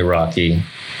 extremely rocky,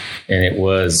 and it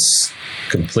was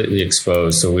completely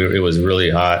exposed. So it was really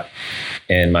hot,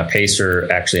 and my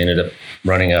pacer actually ended up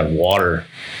running out of water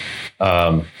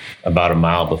about a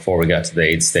mile before we got to the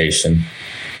aid station.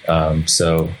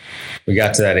 So we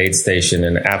got to that aid station,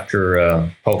 and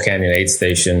after Pole Canyon aid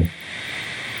station,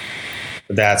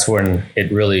 that's when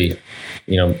it really,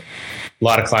 a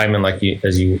lot of climbing,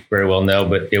 as you very well know,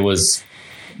 but it was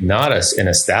not an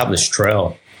established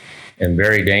trail and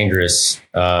very dangerous.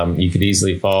 You could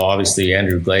easily fall. Obviously,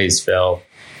 Andrew Glaze fell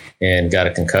and got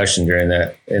a concussion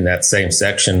in that same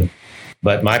section,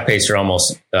 but my pacer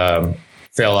almost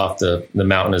fell off the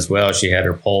mountain as well. She had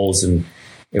her poles, and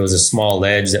it was a small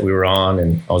ledge that we were on,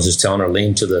 and I was just telling her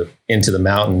lean into the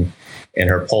mountain, and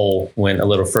her pole went a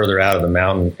little further out of the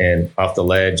mountain and off the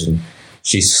ledge, and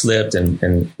she slipped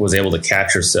and was able to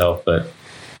catch herself. But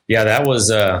yeah, that was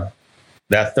that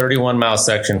 31-mile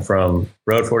section from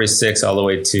Road 46 all the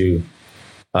way to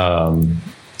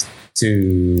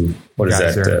what is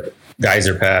Geyser. That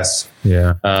Geyser Pass.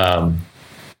 Yeah.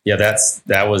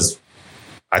 That was,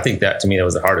 I think that to me, that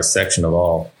was the hardest section of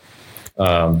all.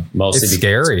 Mostly it's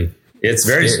scary. It's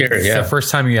very scary. Yeah. It's the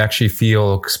first time you actually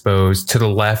feel exposed. To the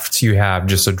left, you have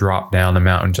just a drop down the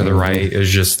mountain. To the right is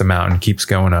just the mountain keeps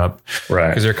going up. Right.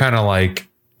 Because they're kind of like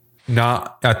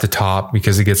not at the top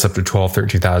because it gets up to 12,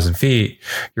 13,000 feet.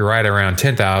 You're right around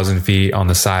 10,000 feet on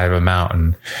the side of a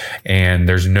mountain, and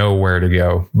there's nowhere to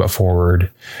go but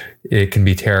forward. It can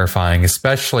be terrifying,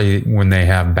 especially when they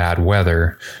have bad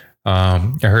weather. I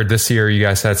heard this year you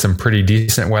guys had some pretty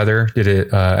decent weather. Did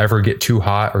it ever get too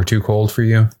hot or too cold for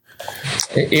you?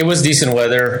 It was decent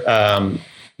weather.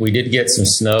 We did get some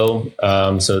snow,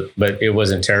 but it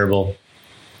wasn't terrible.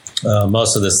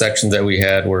 Most of the sections that we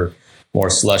had were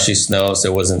more slushy snow,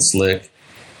 so it wasn't slick.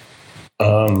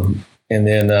 And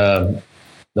then the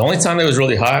only time it was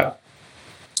really hot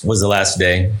was the last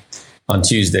day on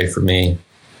Tuesday for me,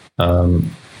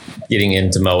 getting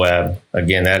into Moab.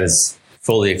 Again, that is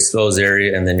fully exposed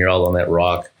area, and then you're all on that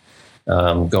rock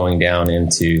going down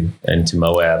into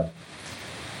Moab.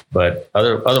 But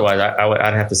otherwise,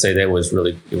 I'd have to say that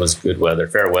it was good weather,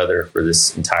 fair weather for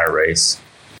this entire race.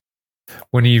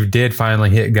 When you did finally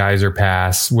hit Geyser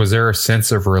Pass, was there a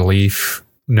sense of relief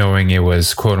knowing it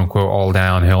was quote unquote all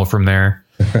downhill from there,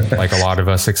 like a lot of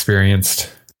us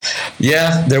experienced?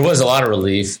 Yeah, there was a lot of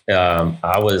relief.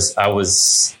 I was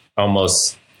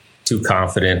almost too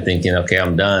confident, thinking, okay,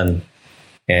 I'm done.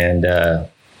 And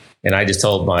I just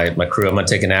told my crew, I'm going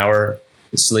to take an hour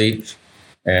to sleep.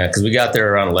 Because we got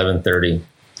there around 11:30.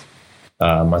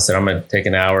 I said, I'm going to take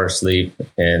an hour sleep.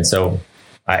 And so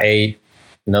I ate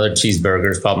another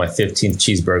cheeseburger. It's probably my 15th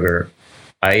cheeseburger.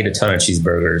 I ate a ton of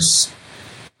cheeseburgers.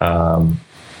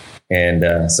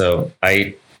 So I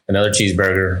ate another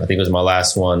cheeseburger. I think it was my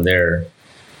last one there.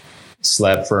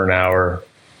 Slept for an hour.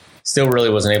 Still really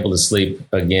wasn't able to sleep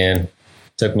again.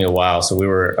 Took me a while. So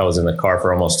I was in the car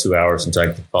for almost 2 hours until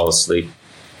I could fall asleep.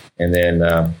 And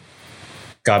then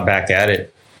got back at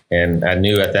it, and I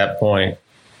knew at that point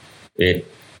I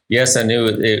knew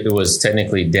it was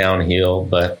technically downhill,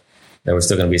 but there was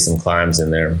still going to be some climbs in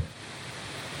there.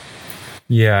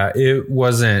 Yeah, it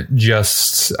wasn't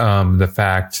just the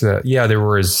fact that, there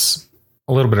was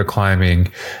a little bit of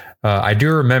climbing. I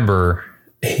do remember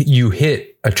you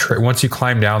hit once you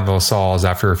climb down the La Salles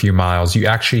after a few miles, you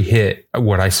actually hit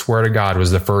what I swear to God was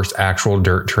the first actual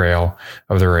dirt trail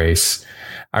of the race.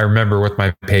 I remember with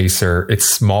my pacer, it's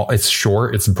small, it's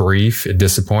short, it's brief. It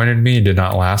disappointed me. It did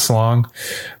not last long.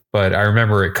 But I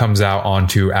remember it comes out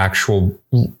onto actual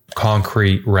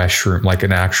concrete restroom, like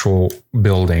an actual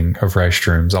building of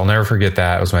restrooms. I'll never forget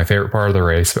that. It was my favorite part of the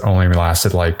race, but only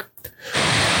lasted like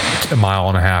a mile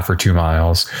and a half or 2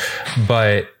 miles.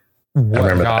 But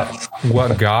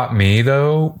what got me,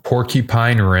 though,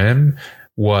 Porcupine Rim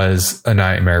was a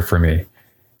nightmare for me.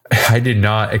 I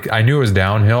knew it was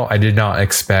downhill. I did not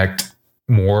expect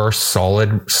more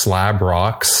solid slab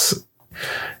rocks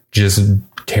just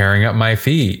tearing up my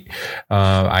feet.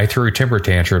 I threw temper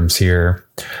tantrums here.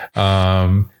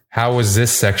 How was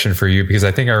this section for you? Because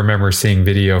I think I remember seeing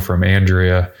video from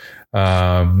Andrea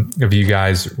of you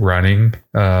guys running.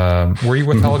 Were you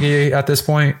with Helgi at this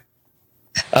point?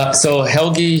 So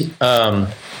Helgi,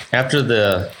 after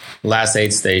the last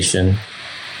aid station,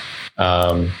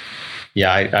 I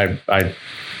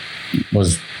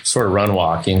was sort of run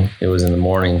walking. It was in the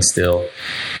morning still,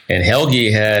 and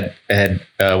Helgi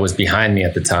was behind me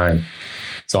at the time.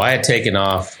 So I had taken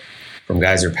off from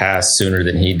Geyser Pass sooner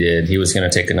than he did. He was going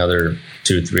to take another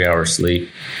 2-3 hours sleep,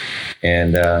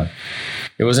 and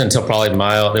it wasn't until probably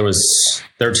there was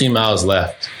 13 miles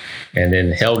left, and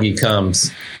then Helgi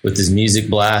comes with his music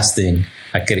blasting.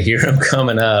 I could hear him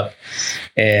coming up,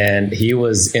 and he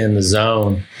was in the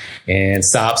zone, and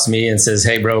stops me and says,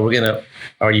 "Hey, bro,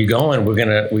 are you going? We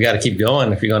got to keep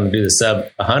going if you're going to do the sub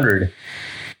 100."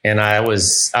 And I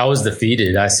was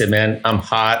defeated. I said, "Man, I'm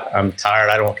hot. I'm tired.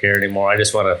 I don't care anymore. I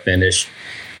just want to finish.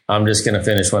 I'm just going to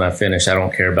finish when I finish. I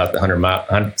don't care about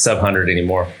the sub 100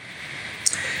 anymore."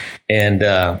 And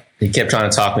he kept trying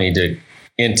to talk me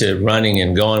into running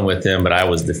and going with him, but I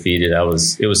was defeated.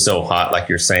 It was so hot, like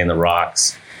you're saying, the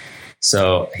rocks.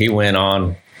 So he went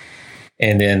on,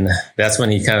 and then that's when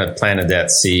he kind of planted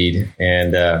that seed.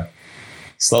 And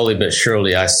slowly but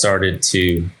surely, I started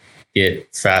to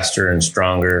get faster and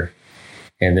stronger.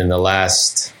 And then the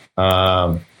last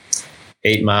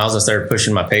 8 miles, I started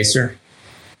pushing my pacer.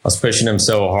 I was pushing him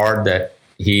so hard that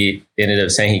he ended up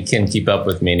saying he couldn't keep up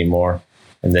with me anymore,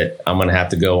 and that I'm going to have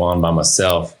to go on by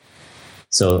myself.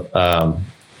 So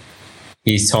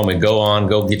he told me,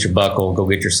 go get your buckle, go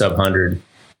get your sub 100.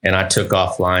 And I took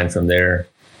offline from there.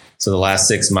 So the last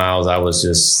 6 miles, I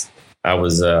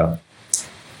don't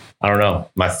know,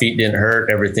 my feet didn't hurt.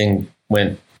 Everything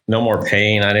went, no more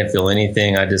pain. I didn't feel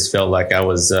anything. I just felt like I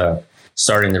was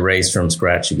starting the race from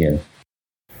scratch again.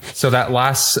 So that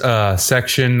last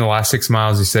section, the last 6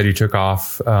 miles, you said you took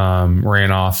off,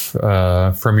 ran off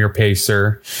from your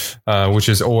pacer, which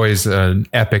is always an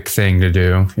epic thing to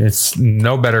do. It's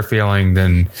no better feeling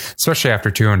than, especially after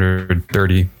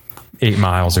 238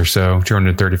 miles or so,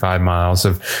 235 miles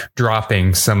of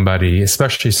dropping somebody,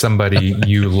 especially somebody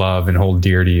you love and hold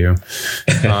dear to you.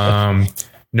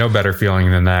 No better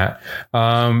feeling than that.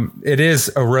 It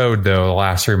is a road, though, the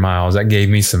last 3 miles. That gave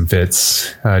me some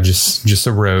fits. Just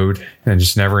a road, and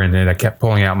just never ended. I kept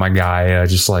pulling out my guy,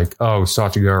 just like, still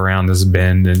have to go around this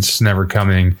bend, and it's just never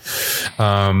coming.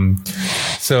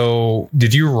 So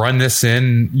did you run this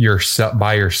in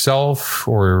by yourself,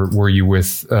 or were you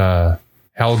with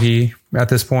Helgi at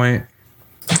this point,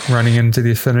 running into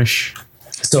the finish?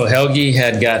 So Helgi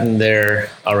had gotten there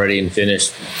already and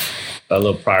finished a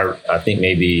little prior, I think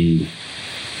maybe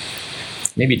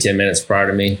 10 minutes prior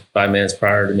to me, 5 minutes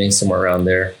prior to me, somewhere around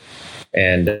there.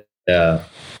 And,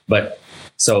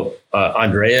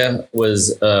 Andrea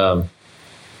was on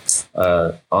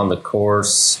the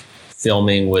course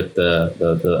filming with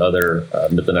the other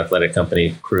Midland Athletic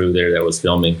Company crew there that was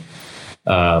filming.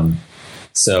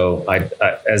 So I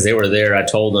as they were there, I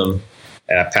told them,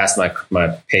 I passed my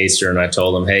pacer and I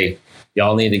told them, "Hey,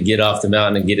 y'all need to get off the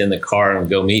mountain and get in the car and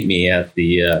go meet me at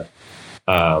the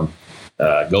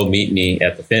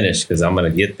finish, because I'm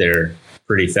going to get there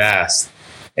pretty fast."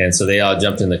 And so they all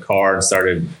jumped in the car and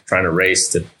started trying to race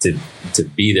to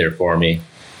be there for me.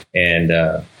 And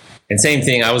same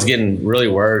thing, I was getting really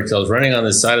worried because I was running on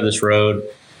this side of this road,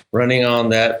 running on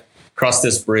that, across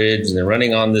this bridge, and then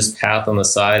running on this path on the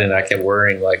side. And I kept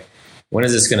worrying, like, when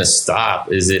is this going to stop?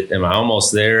 Am I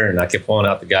almost there? And I kept pulling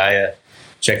out the Gaia,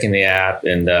 checking the app,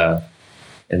 and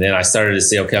then I started to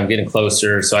say, okay, I'm getting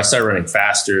closer. So I started running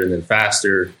faster and then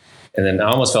faster. And then I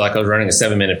almost felt like I was running a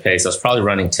 7-minute pace. I was probably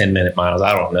running 10-minute miles.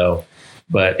 I don't know,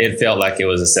 but it felt like it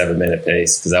was a 7-minute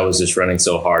pace because I was just running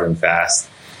so hard and fast.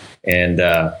 And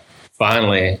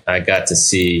finally, I got to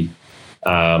see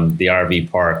the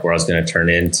RV park where I was going to turn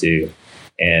into.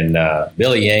 And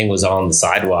Billy Yang was on the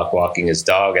sidewalk walking his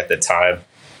dog at the time.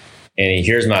 And he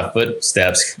hears my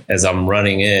footsteps as I'm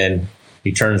running in.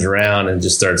 He turns around and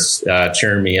just starts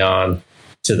cheering me on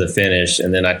to the finish.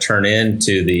 And then I turn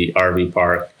into the RV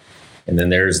park. And then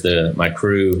there's my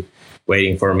crew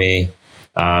waiting for me.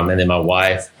 And then my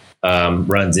wife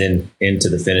runs into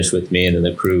the finish with me. And then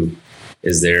the crew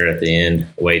is there at the end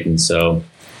waiting. So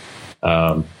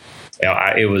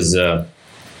it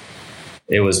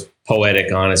was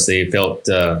poetic, honestly. It felt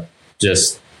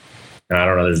just, I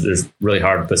don't know, there's really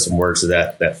hard to put some words to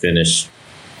that finish.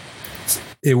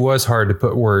 It was hard to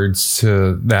put words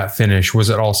to that finish. Was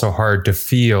it also hard to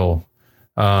feel,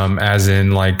 as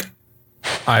in, like,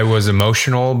 I was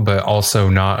emotional, but also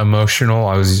not emotional.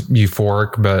 I was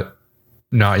euphoric, but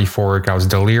not euphoric. I was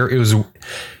delirious. It was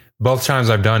both times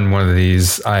I've done one of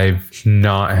these, I've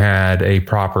not had a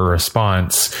proper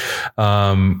response.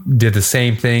 Did the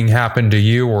same thing happen to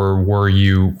you, or were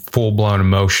you full blown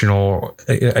emotional,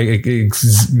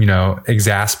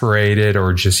 exasperated,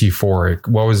 or just euphoric?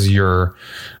 What was your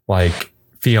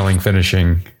feeling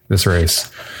finishing this race?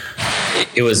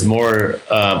 It was more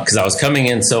because I was coming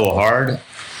in so hard.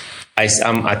 I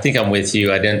think I'm with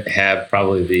you. I didn't have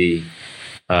probably the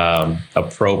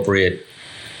appropriate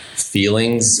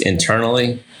feelings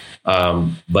internally,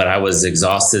 but I was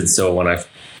exhausted. So when I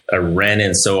ran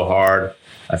in so hard,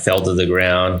 I fell to the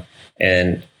ground,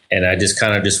 and I just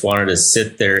kind of just wanted to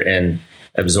sit there and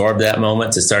absorb that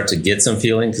moment to start to get some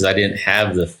feeling, because I didn't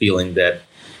have the feeling that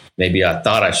maybe I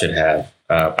thought I should have.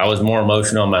 I was more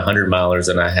emotional on my 100-milers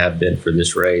than I have been for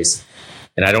this race.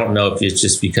 And I don't know if it's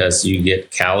just because you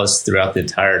get callous throughout the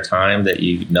entire time that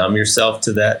you numb yourself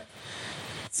to that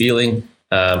feeling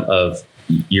of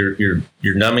you're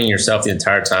numbing yourself the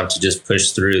entire time to just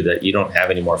push through, that you don't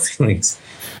have any more feelings.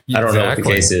 Exactly. I don't know what the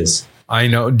case is. I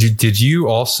know. Did you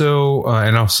also? I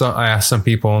asked some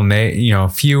people, and they, a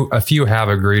few have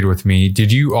agreed with me.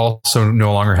 Did you also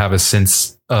no longer have a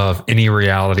sense of any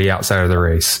reality outside of the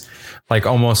race?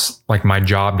 Almost like my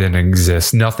job didn't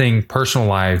exist. Nothing, personal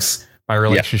lives, my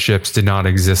relationships did not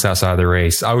exist outside of the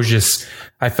race.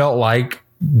 I felt like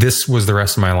this was the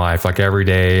rest of my life. Every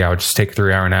day I would just take a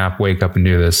 3-hour nap, wake up and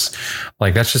do this.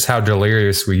 That's just how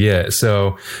delirious we get.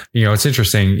 So, it's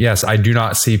interesting. Yes, I do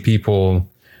not see people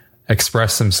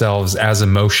express themselves as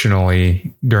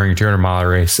emotionally during a 200-mile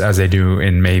race as they do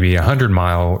in maybe a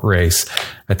 100-mile race.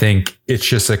 I think it's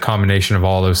just a combination of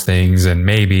all those things, and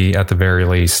maybe at the very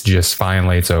least, just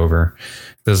finally it's over.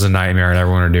 This is a nightmare. I never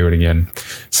want to do it again.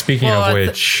 Speaking of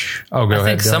which, go ahead. I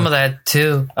think some of that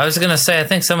too. I was going to say, I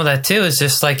think some of that too is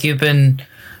just you've been,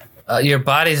 your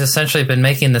body's essentially been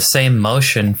making the same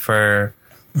motion for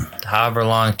however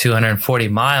long, 240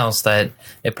 miles, that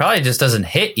it probably just doesn't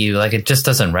hit you. It just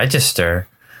doesn't register.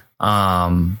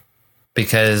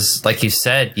 Because like you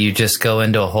said, you just go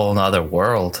into a whole nother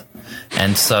world.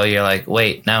 And so you're like,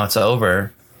 wait, now it's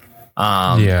over.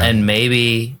 And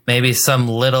maybe some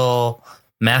little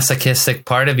masochistic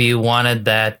part of you wanted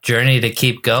that journey to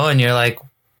keep going. You're like,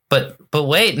 but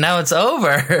wait, now it's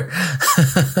over.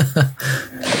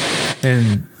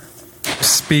 And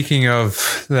speaking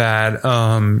of that,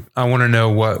 I want to know,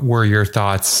 what were your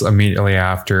thoughts immediately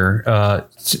after?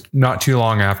 Not too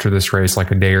long after this race, a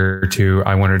day or two,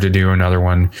 I wanted to do another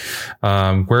one.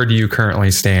 Where do you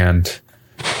currently stand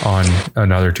on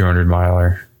another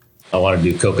 200-miler? I want to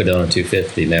do Cocodona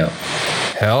 250 now.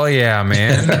 Hell yeah,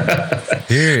 man.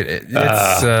 Dude,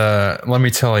 it's let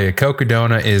me tell you,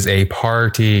 Cocodona is a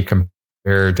party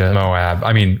compared to Moab.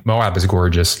 I mean, Moab is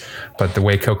gorgeous, but the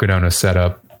way Cocodona is set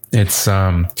up, it's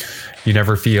you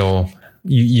never feel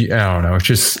I don't know, it's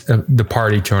just the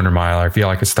party 200-miler. I feel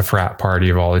like it's the frat party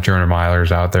of all the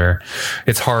 200-milers out there.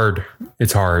 It's hard,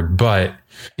 but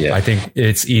I think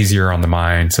it's easier on the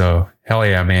mind. So hell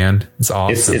yeah, man, it's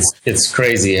awesome. It's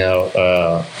crazy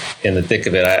how in the thick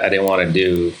of it, I didn't want to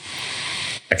do.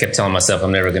 I kept telling myself,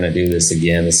 I'm never going to do this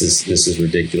again. This is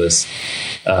ridiculous.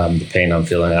 The pain I'm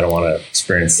feeling, I don't want to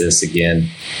experience this again.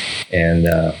 And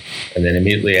then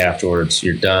immediately afterwards,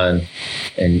 you're done.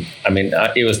 And I mean,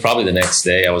 it was probably the next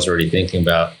day I was already thinking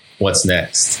about what's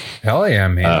next. Hell yeah,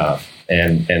 man.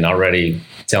 And already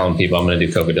telling people I'm going to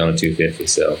do Cocodona 250.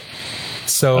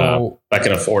 So I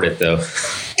can afford it though.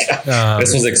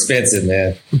 This was expensive,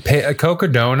 man.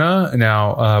 Cocodona.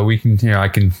 Now we can, I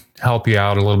can help you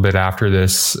out a little bit after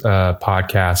this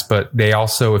podcast, but they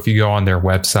also, if you go on their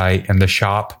website and the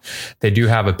shop, they do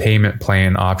have a payment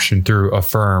plan option through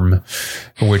Affirm,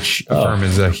 which Affirm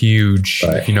is a huge,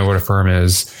 if you know what Affirm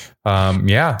is.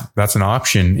 That's an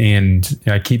option. And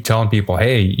I keep telling people,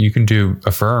 hey, you can do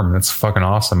Affirm. That's fucking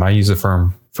awesome. I use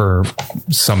Affirm for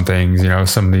some things,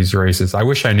 some of these races. I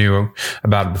wish I knew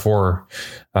about it before,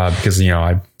 because,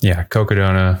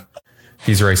 Cocodona,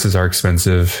 these races are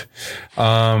expensive.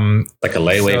 Like a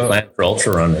layaway plan for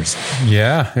ultra runners.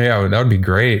 Yeah, that would be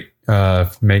great.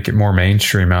 Make it more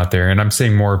mainstream out there. And I'm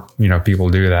seeing more, people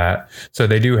do that. So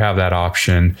they do have that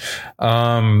option.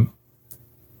 The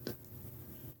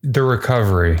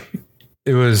recovery,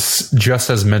 it was just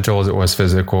as mental as it was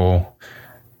physical.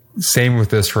 Same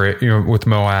with this race, with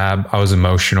Moab, I was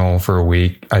emotional for a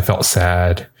week. I felt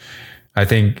sad. I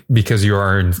think because you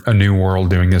are in a new world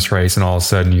doing this race and all of a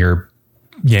sudden you're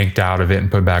yanked out of it and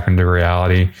put back into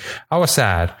reality. I was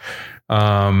sad.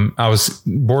 I was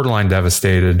borderline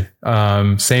devastated.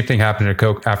 Same thing happened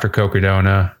after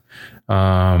Cocodona.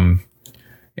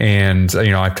 And,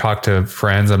 I've talked to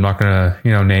friends. I'm not going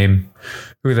to, name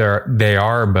who they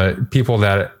are, but people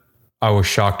that I was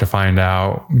shocked to find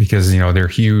out because, they're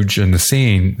huge in the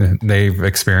scene. They've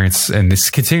experienced and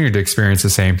continue to experience the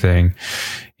same thing.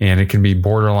 And it can be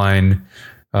borderline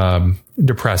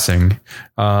depressing.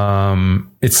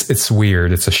 It's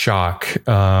weird. It's a shock.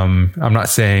 I'm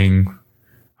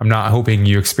not hoping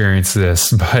you experience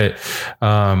this, but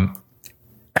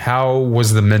how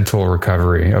was the mental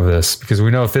recovery of this? Because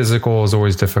we know physical is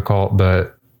always difficult,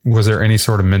 but was there any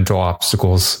sort of mental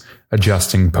obstacles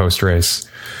adjusting post-race?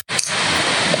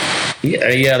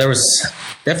 Yeah, there was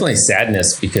definitely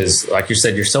sadness because, like you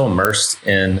said, you're so immersed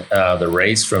in the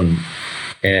race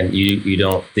and you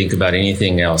don't think about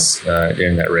anything else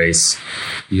during that race.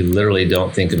 You literally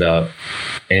don't think about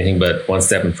anything but one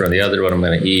step in front of the other, what I'm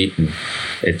going to eat. And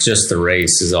it's just the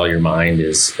race is all your mind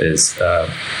is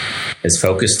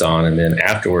focused on. And then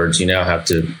afterwards, you now have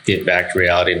to get back to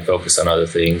reality and focus on other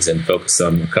things and focus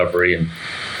on recovery. And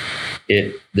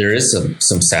there is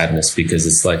some sadness because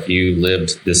it's like you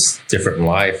lived this different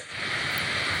life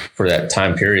for that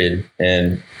time period.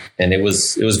 And it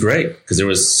was great because there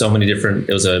was so many different,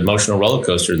 it was an emotional roller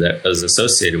coaster that was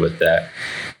associated with that.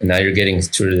 And now you're getting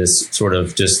to this sort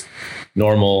of just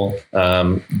normal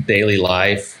daily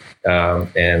life.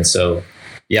 And so,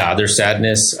 yeah, there's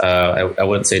sadness. I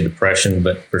wouldn't say depression,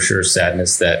 but for sure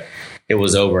sadness that it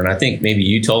was over. And I think maybe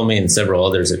you told me and several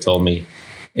others have told me,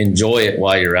 enjoy it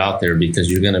while you're out there because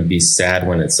you're going to be sad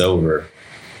when it's over.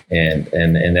 And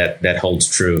that holds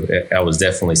true. I was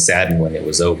definitely saddened when it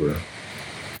was over.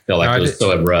 Felt like it was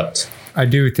so abrupt. I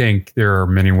do think there are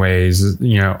many ways,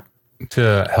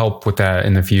 to help with that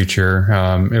in the future.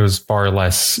 It was far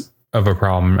less of a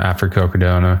problem after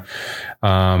Cocodona.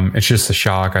 It's just a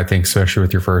shock, I think, especially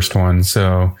with your first one.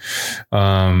 So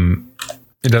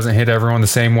it doesn't hit everyone the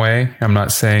same way. I'm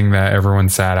not saying that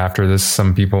everyone's sad after this.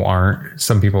 Some people aren't.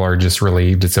 Some people are just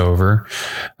relieved it's over.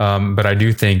 But I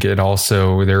do think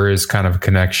there is kind of a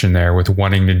connection there with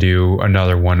wanting to do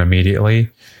another one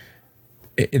immediately.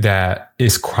 That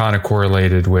is kind of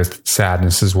correlated with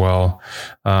sadness as well.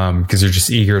 Because you're just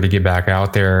eager to get back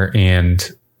out there and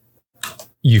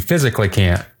you physically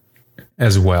can't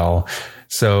as well.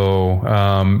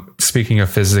 So speaking of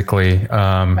physically,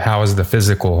 how has the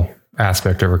physical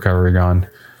aspect of recovery gone?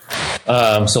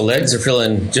 So legs are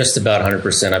feeling just about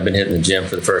 100%. I've been hitting the gym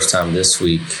for the first time this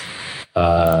week.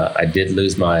 I did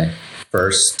lose my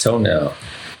first toenail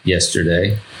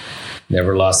yesterday.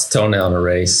 Never lost a toenail in a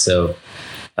race. So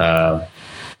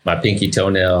my pinky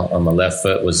toenail on my left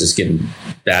foot was just getting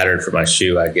battered for my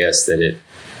shoe. I guess that it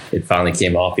finally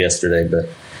came off yesterday. But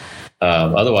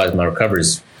otherwise, my recovery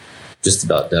is just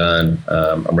about done.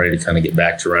 I'm ready to kind of get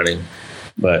back to running.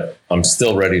 But I'm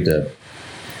still ready to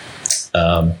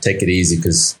take it easy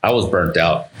because I was burnt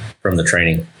out from the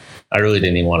training. I really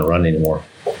didn't even want to run anymore.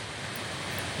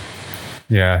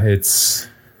 Yeah,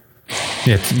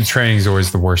 training is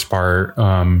always the worst part.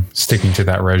 Sticking to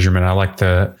that regimen. I like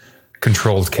the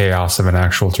controlled chaos of an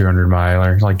actual 200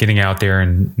 miler. Like getting out there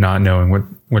and not knowing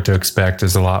what to expect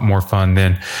is a lot more fun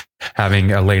than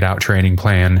having a laid out training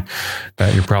plan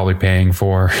that you're probably paying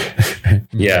for.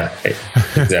 Yeah,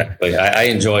 exactly. I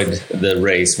enjoyed the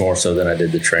race more so than I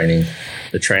did the training.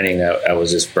 The training I was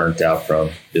just burnt out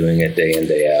from doing it day in,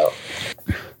 day out.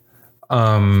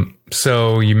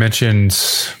 So you mentioned,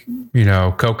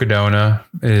 Cocodona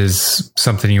is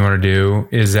something you want to do.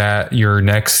 Is that your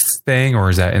next thing or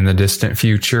is that in the distant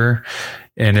future?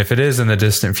 And if it is in the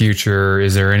distant future,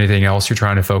 is there anything else you're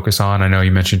trying to focus on? I know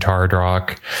you mentioned Hard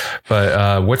Rock,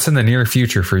 but what's in the near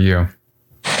future for you?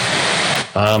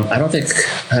 I don't think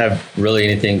I have really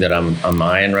anything that I'm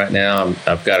eyeing right now.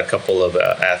 I've got a couple of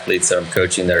athletes that I'm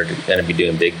coaching that are going to be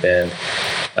doing Big Bend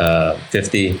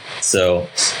 50. So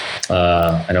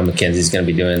I know Mackenzie's going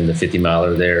to be doing the 50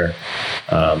 miler there.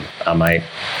 I might,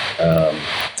 I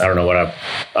don't know what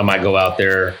I might go out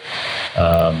there.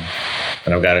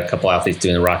 And I've got a couple athletes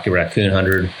doing the Rocky Raccoon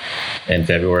 100 in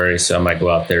February. So I might go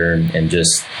out there and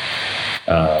just,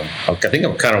 I think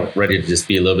I'm kind of ready to just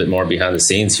be a little bit more behind the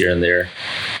scenes here and there.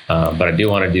 But I do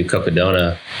want to do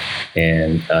Cocodona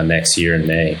and next year in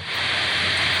May.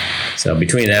 So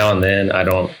between now and then, I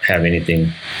don't have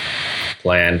anything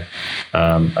planned.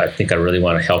 I think I really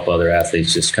want to help other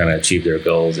athletes just kind of achieve their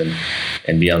goals and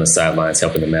be on the sidelines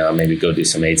helping them out. Maybe go do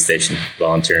some aid station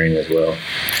volunteering as well.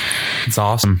 It's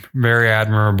awesome. Very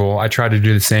admirable. I tried to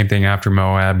do the same thing after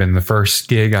Moab, and the first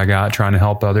gig I got trying to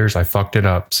help others, I fucked it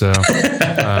up. So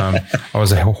I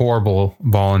was a horrible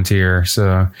volunteer.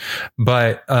 So,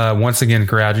 but once again,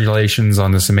 congratulations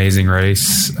on this amazing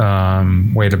race.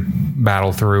 Way to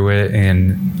battle through it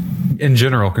and in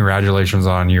general, congratulations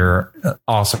on your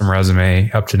awesome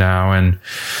resume up to now, and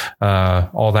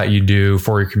all that you do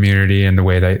for your community and the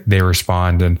way that they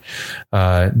respond and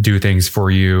do things for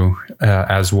you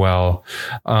as well.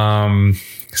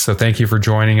 So thank you for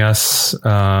joining us.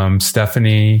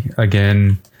 Stephanie,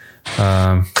 again,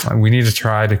 we need to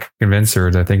try to convince her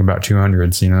to think about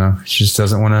 200s. You know, she just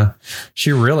doesn't want to.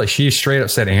 She straight up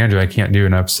said, Andrew, I can't do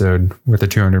an episode with a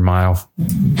 200-mile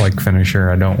finisher.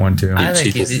 I don't want to. I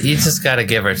think you just got to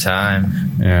give her time.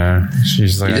 Yeah,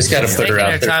 she's like, you just got to put her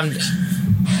out there.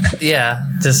 Yeah,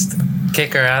 just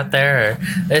kick her out there.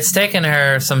 It's taken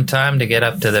her some time to get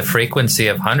up to the frequency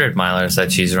of 100-milers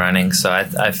that she's running, so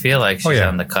I feel like she's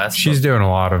on the cusp. She's doing a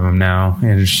lot of them now,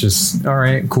 and it's just all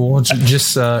right, cool.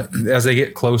 Just as they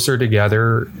get closer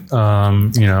together,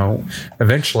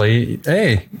 eventually,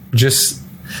 hey, just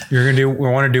we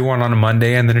want to do one on a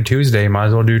Monday and then a Tuesday. Might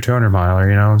as well do 200-miler.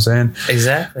 You know what I'm saying?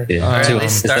 Exactly. Yeah. Or at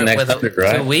least start with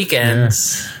 2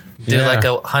 weekends. Yeah. Do like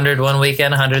 100 one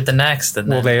weekend, 100 the next. And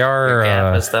well, they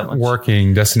are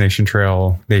working Destination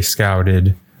Trail. They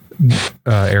scouted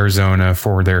Arizona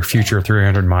for their future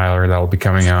 300-miler that will be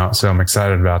coming out. So I'm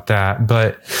excited about that.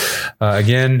 But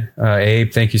again,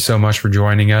 Abe, thank you so much for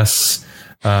joining us.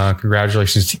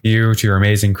 Congratulations to you, to your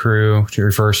amazing crew, to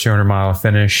your first 200-mile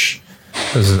finish.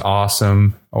 This is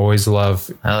awesome. Always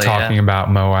love talking about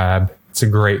Moab. It's a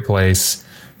great place.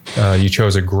 You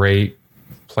chose a great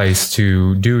place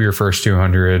to do your first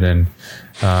 200, and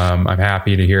I'm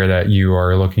happy to hear that you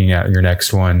are looking at your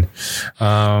next one.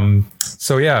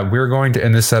 So yeah, we're going to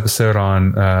end this episode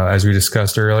on, as we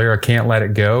discussed earlier, I Can't Let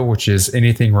It Go, which is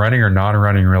anything running or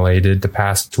non-running related the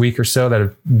past week or so that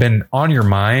have been on your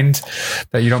mind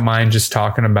that you don't mind just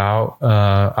talking about.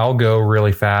 I'll go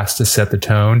really fast to set the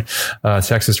tone.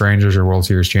 Texas Rangers are World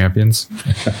Series champions.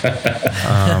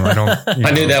 I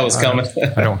knew that was coming.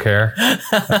 I don't care.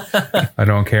 I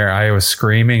don't care. I was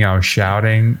screaming. I was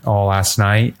shouting all last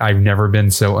night. I've never been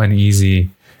so uneasy.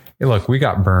 Hey, look, we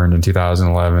got burned in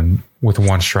 2011 with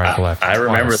one strike left. I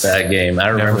remember that game.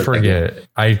 Never forget it.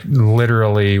 I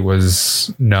literally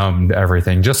was numb to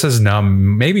everything, just as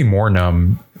numb, maybe more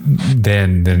numb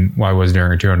than I was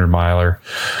during a 200-miler.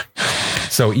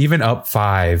 So even up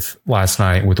 5 last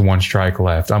night with one strike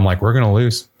left, I'm like, we're going to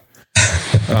lose.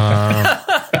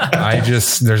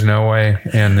 There's no way.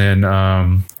 And then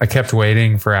I kept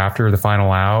waiting for after the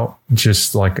final out,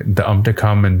 just like the to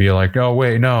come and be like, oh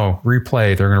wait, no,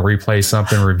 replay. They're going to replay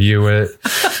something, review it,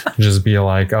 just be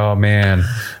like, oh man,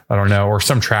 I don't know. Or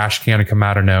some trash can to come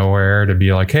out of nowhere to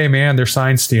be like, hey man, they're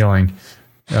sign stealing.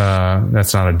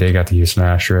 That's not a dig at the Houston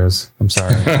Astros. I'm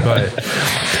sorry, but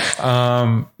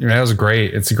that was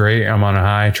great. It's great. I'm on a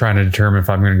high trying to determine if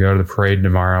I'm going to go to the parade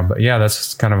tomorrow. But yeah,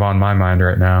 that's kind of on my mind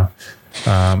right now.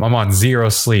 I'm on 0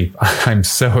 sleep. I'm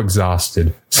so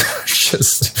exhausted.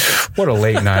 Just what a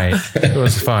late night. It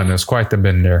was fun. It was quite the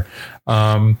bender.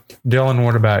 Dylan,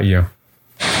 what about you?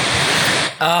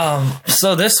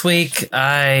 So this week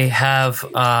I have,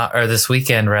 or this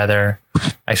weekend rather,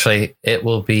 actually it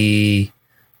will be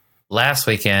last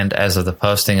weekend as of the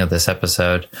posting of this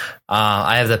episode.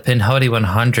 I have the Pinhoti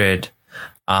 100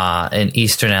 in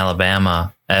Eastern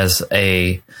Alabama as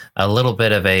a little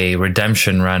bit of a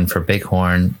redemption run for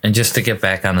Bighorn, and just to get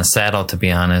back on the saddle, to be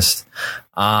honest.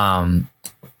 But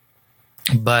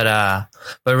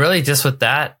really just with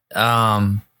that,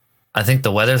 I think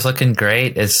the weather's looking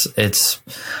great. It's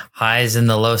highs in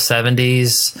the low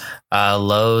 70s,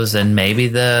 lows in maybe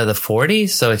the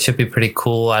 40s. So it should be pretty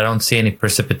cool. I don't see any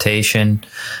precipitation,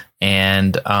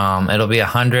 and it'll be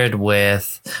 100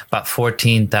 with about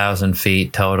 14,000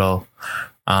 feet total.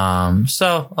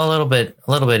 So a little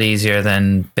bit easier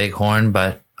than Bighorn,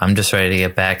 but I'm just ready to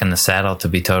get back in the saddle, to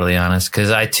be totally honest,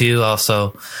 because I too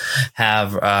also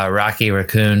have Rocky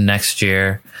Raccoon next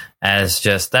year as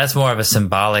that's more of a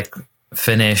symbolic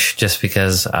finish, just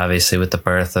because obviously with the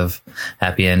birth of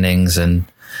Happy Endings, and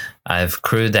I've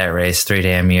crewed that race 3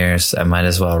 damn years, I might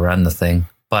as well run the thing.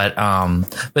 But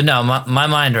no, my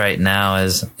mind right now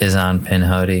is on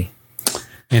Pinhoti.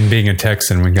 And being a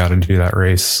Texan, we got to do that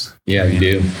race. Yeah, you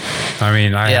do. I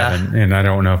mean, I haven't, and I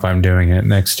don't know if I'm doing it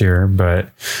next year, but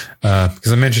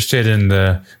because I'm interested in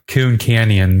the Coon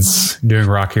Canyons, doing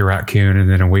Rocky Raccoon, and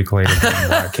then a week later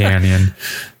Black Canyon.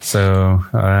 So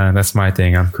that's my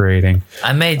thing I'm creating.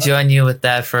 I may join you with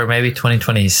that for maybe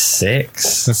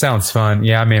 2026. That sounds fun.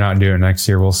 Yeah, I may not do it next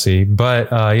year. We'll see.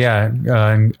 But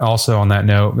and also on that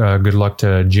note, good luck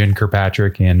to Jen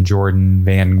Kirkpatrick and Jordan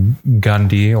Van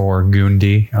Gundy or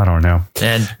Gundy. I don't know.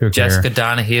 And Jessica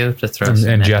Donahue, too to throw some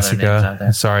and other Jessica. names out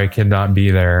there. Sorry, I could not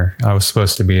be there. I was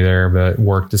supposed to be there, but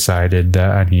work decided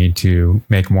that I need to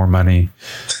make more money,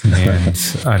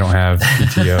 and I don't have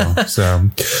PTO. So,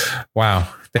 wow,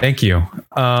 thank you.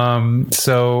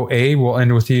 So, Abe, we'll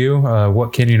end with you.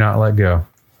 What can you not let go?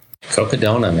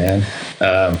 Cocodona, man.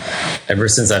 Ever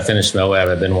since I finished Moab,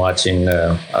 I've been watching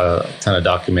a ton of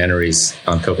documentaries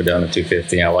on Cocodona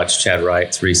 250. I watched Chad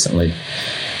Wright's recently,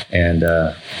 and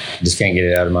just can't get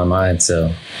it out of my mind.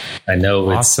 So I know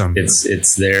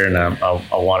it's there, and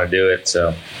I want to do it.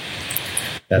 So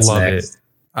that's Love next. It.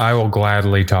 I will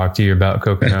gladly talk to you about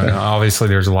Cocodona. Obviously,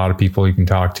 there's a lot of people you can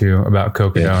talk to about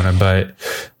Cocodona, but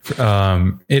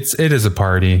it is a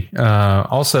party.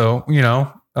 Also,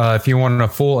 if you want a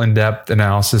full in-depth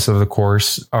analysis of the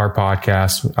course, our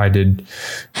podcast, I did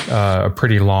a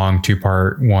pretty long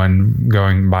 2-part one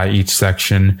going by each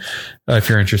section. If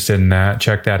you're interested in that,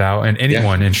 check that out. And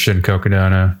anyone interested in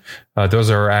Cocodona, those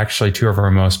are actually 2 of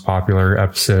our most popular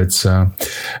episodes. So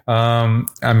I'm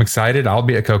excited. I'll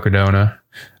be at Cocodona.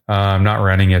 I'm not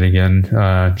running it again,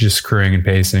 just crewing and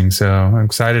pacing. So I'm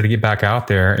excited to get back out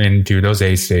there and do those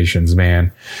aid stations,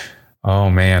 man.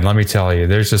 Oh man, let me tell you,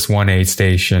 there's this one aid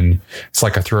station. It's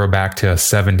like a throwback to a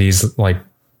 70s,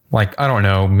 like, I don't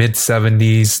know, mid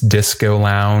 70s disco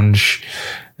lounge.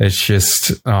 It's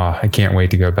just, I can't wait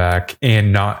to go back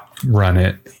and not run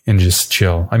it and just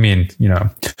chill. I mean,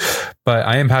 but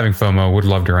I am having FOMO, would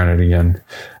love to run it again.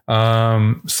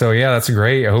 So yeah, that's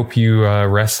great. I hope you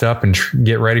rest up and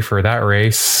get ready for that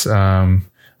race.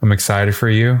 I'm excited for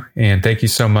you, and thank you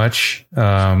so much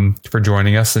for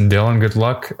joining us. And Dylan, good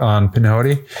luck on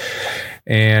Pinhoti,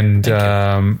 and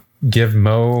give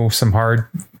Mo some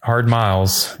hard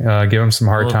miles. Give him some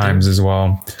hard times as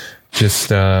well. Just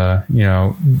talk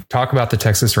about the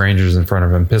Texas Rangers in front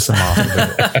of him, piss him off a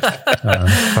bit.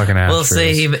 Fucking Astros. We'll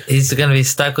see. He's going to be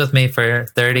stuck with me for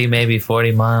 30, maybe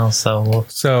 40 miles.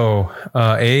 So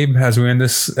Abe, as we end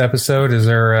this episode, is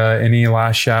there any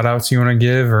last shout outs you want to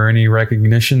give or any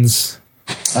recognitions?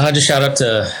 Just shout out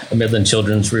to Midland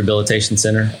Children's Rehabilitation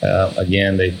Center.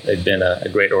 Again, they've been a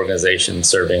great organization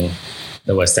serving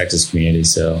the West Texas community.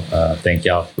 So thank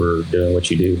y'all for doing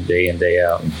what you do day in, day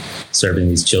out, and serving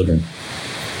these children.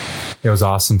 It was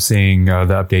awesome seeing the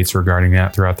updates regarding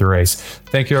that throughout the race.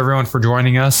 Thank you, everyone, for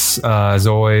joining us. As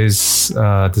always,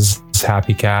 this is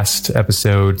Happy Cast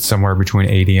episode somewhere between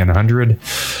 80 and 100.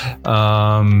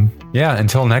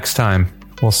 Until next time,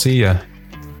 we'll see you.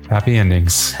 Happy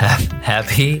endings. Happy endings.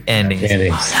 Happy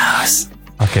endings. Mo knows.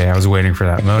 Okay, I was waiting for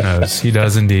that. Mo knows. He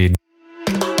does indeed.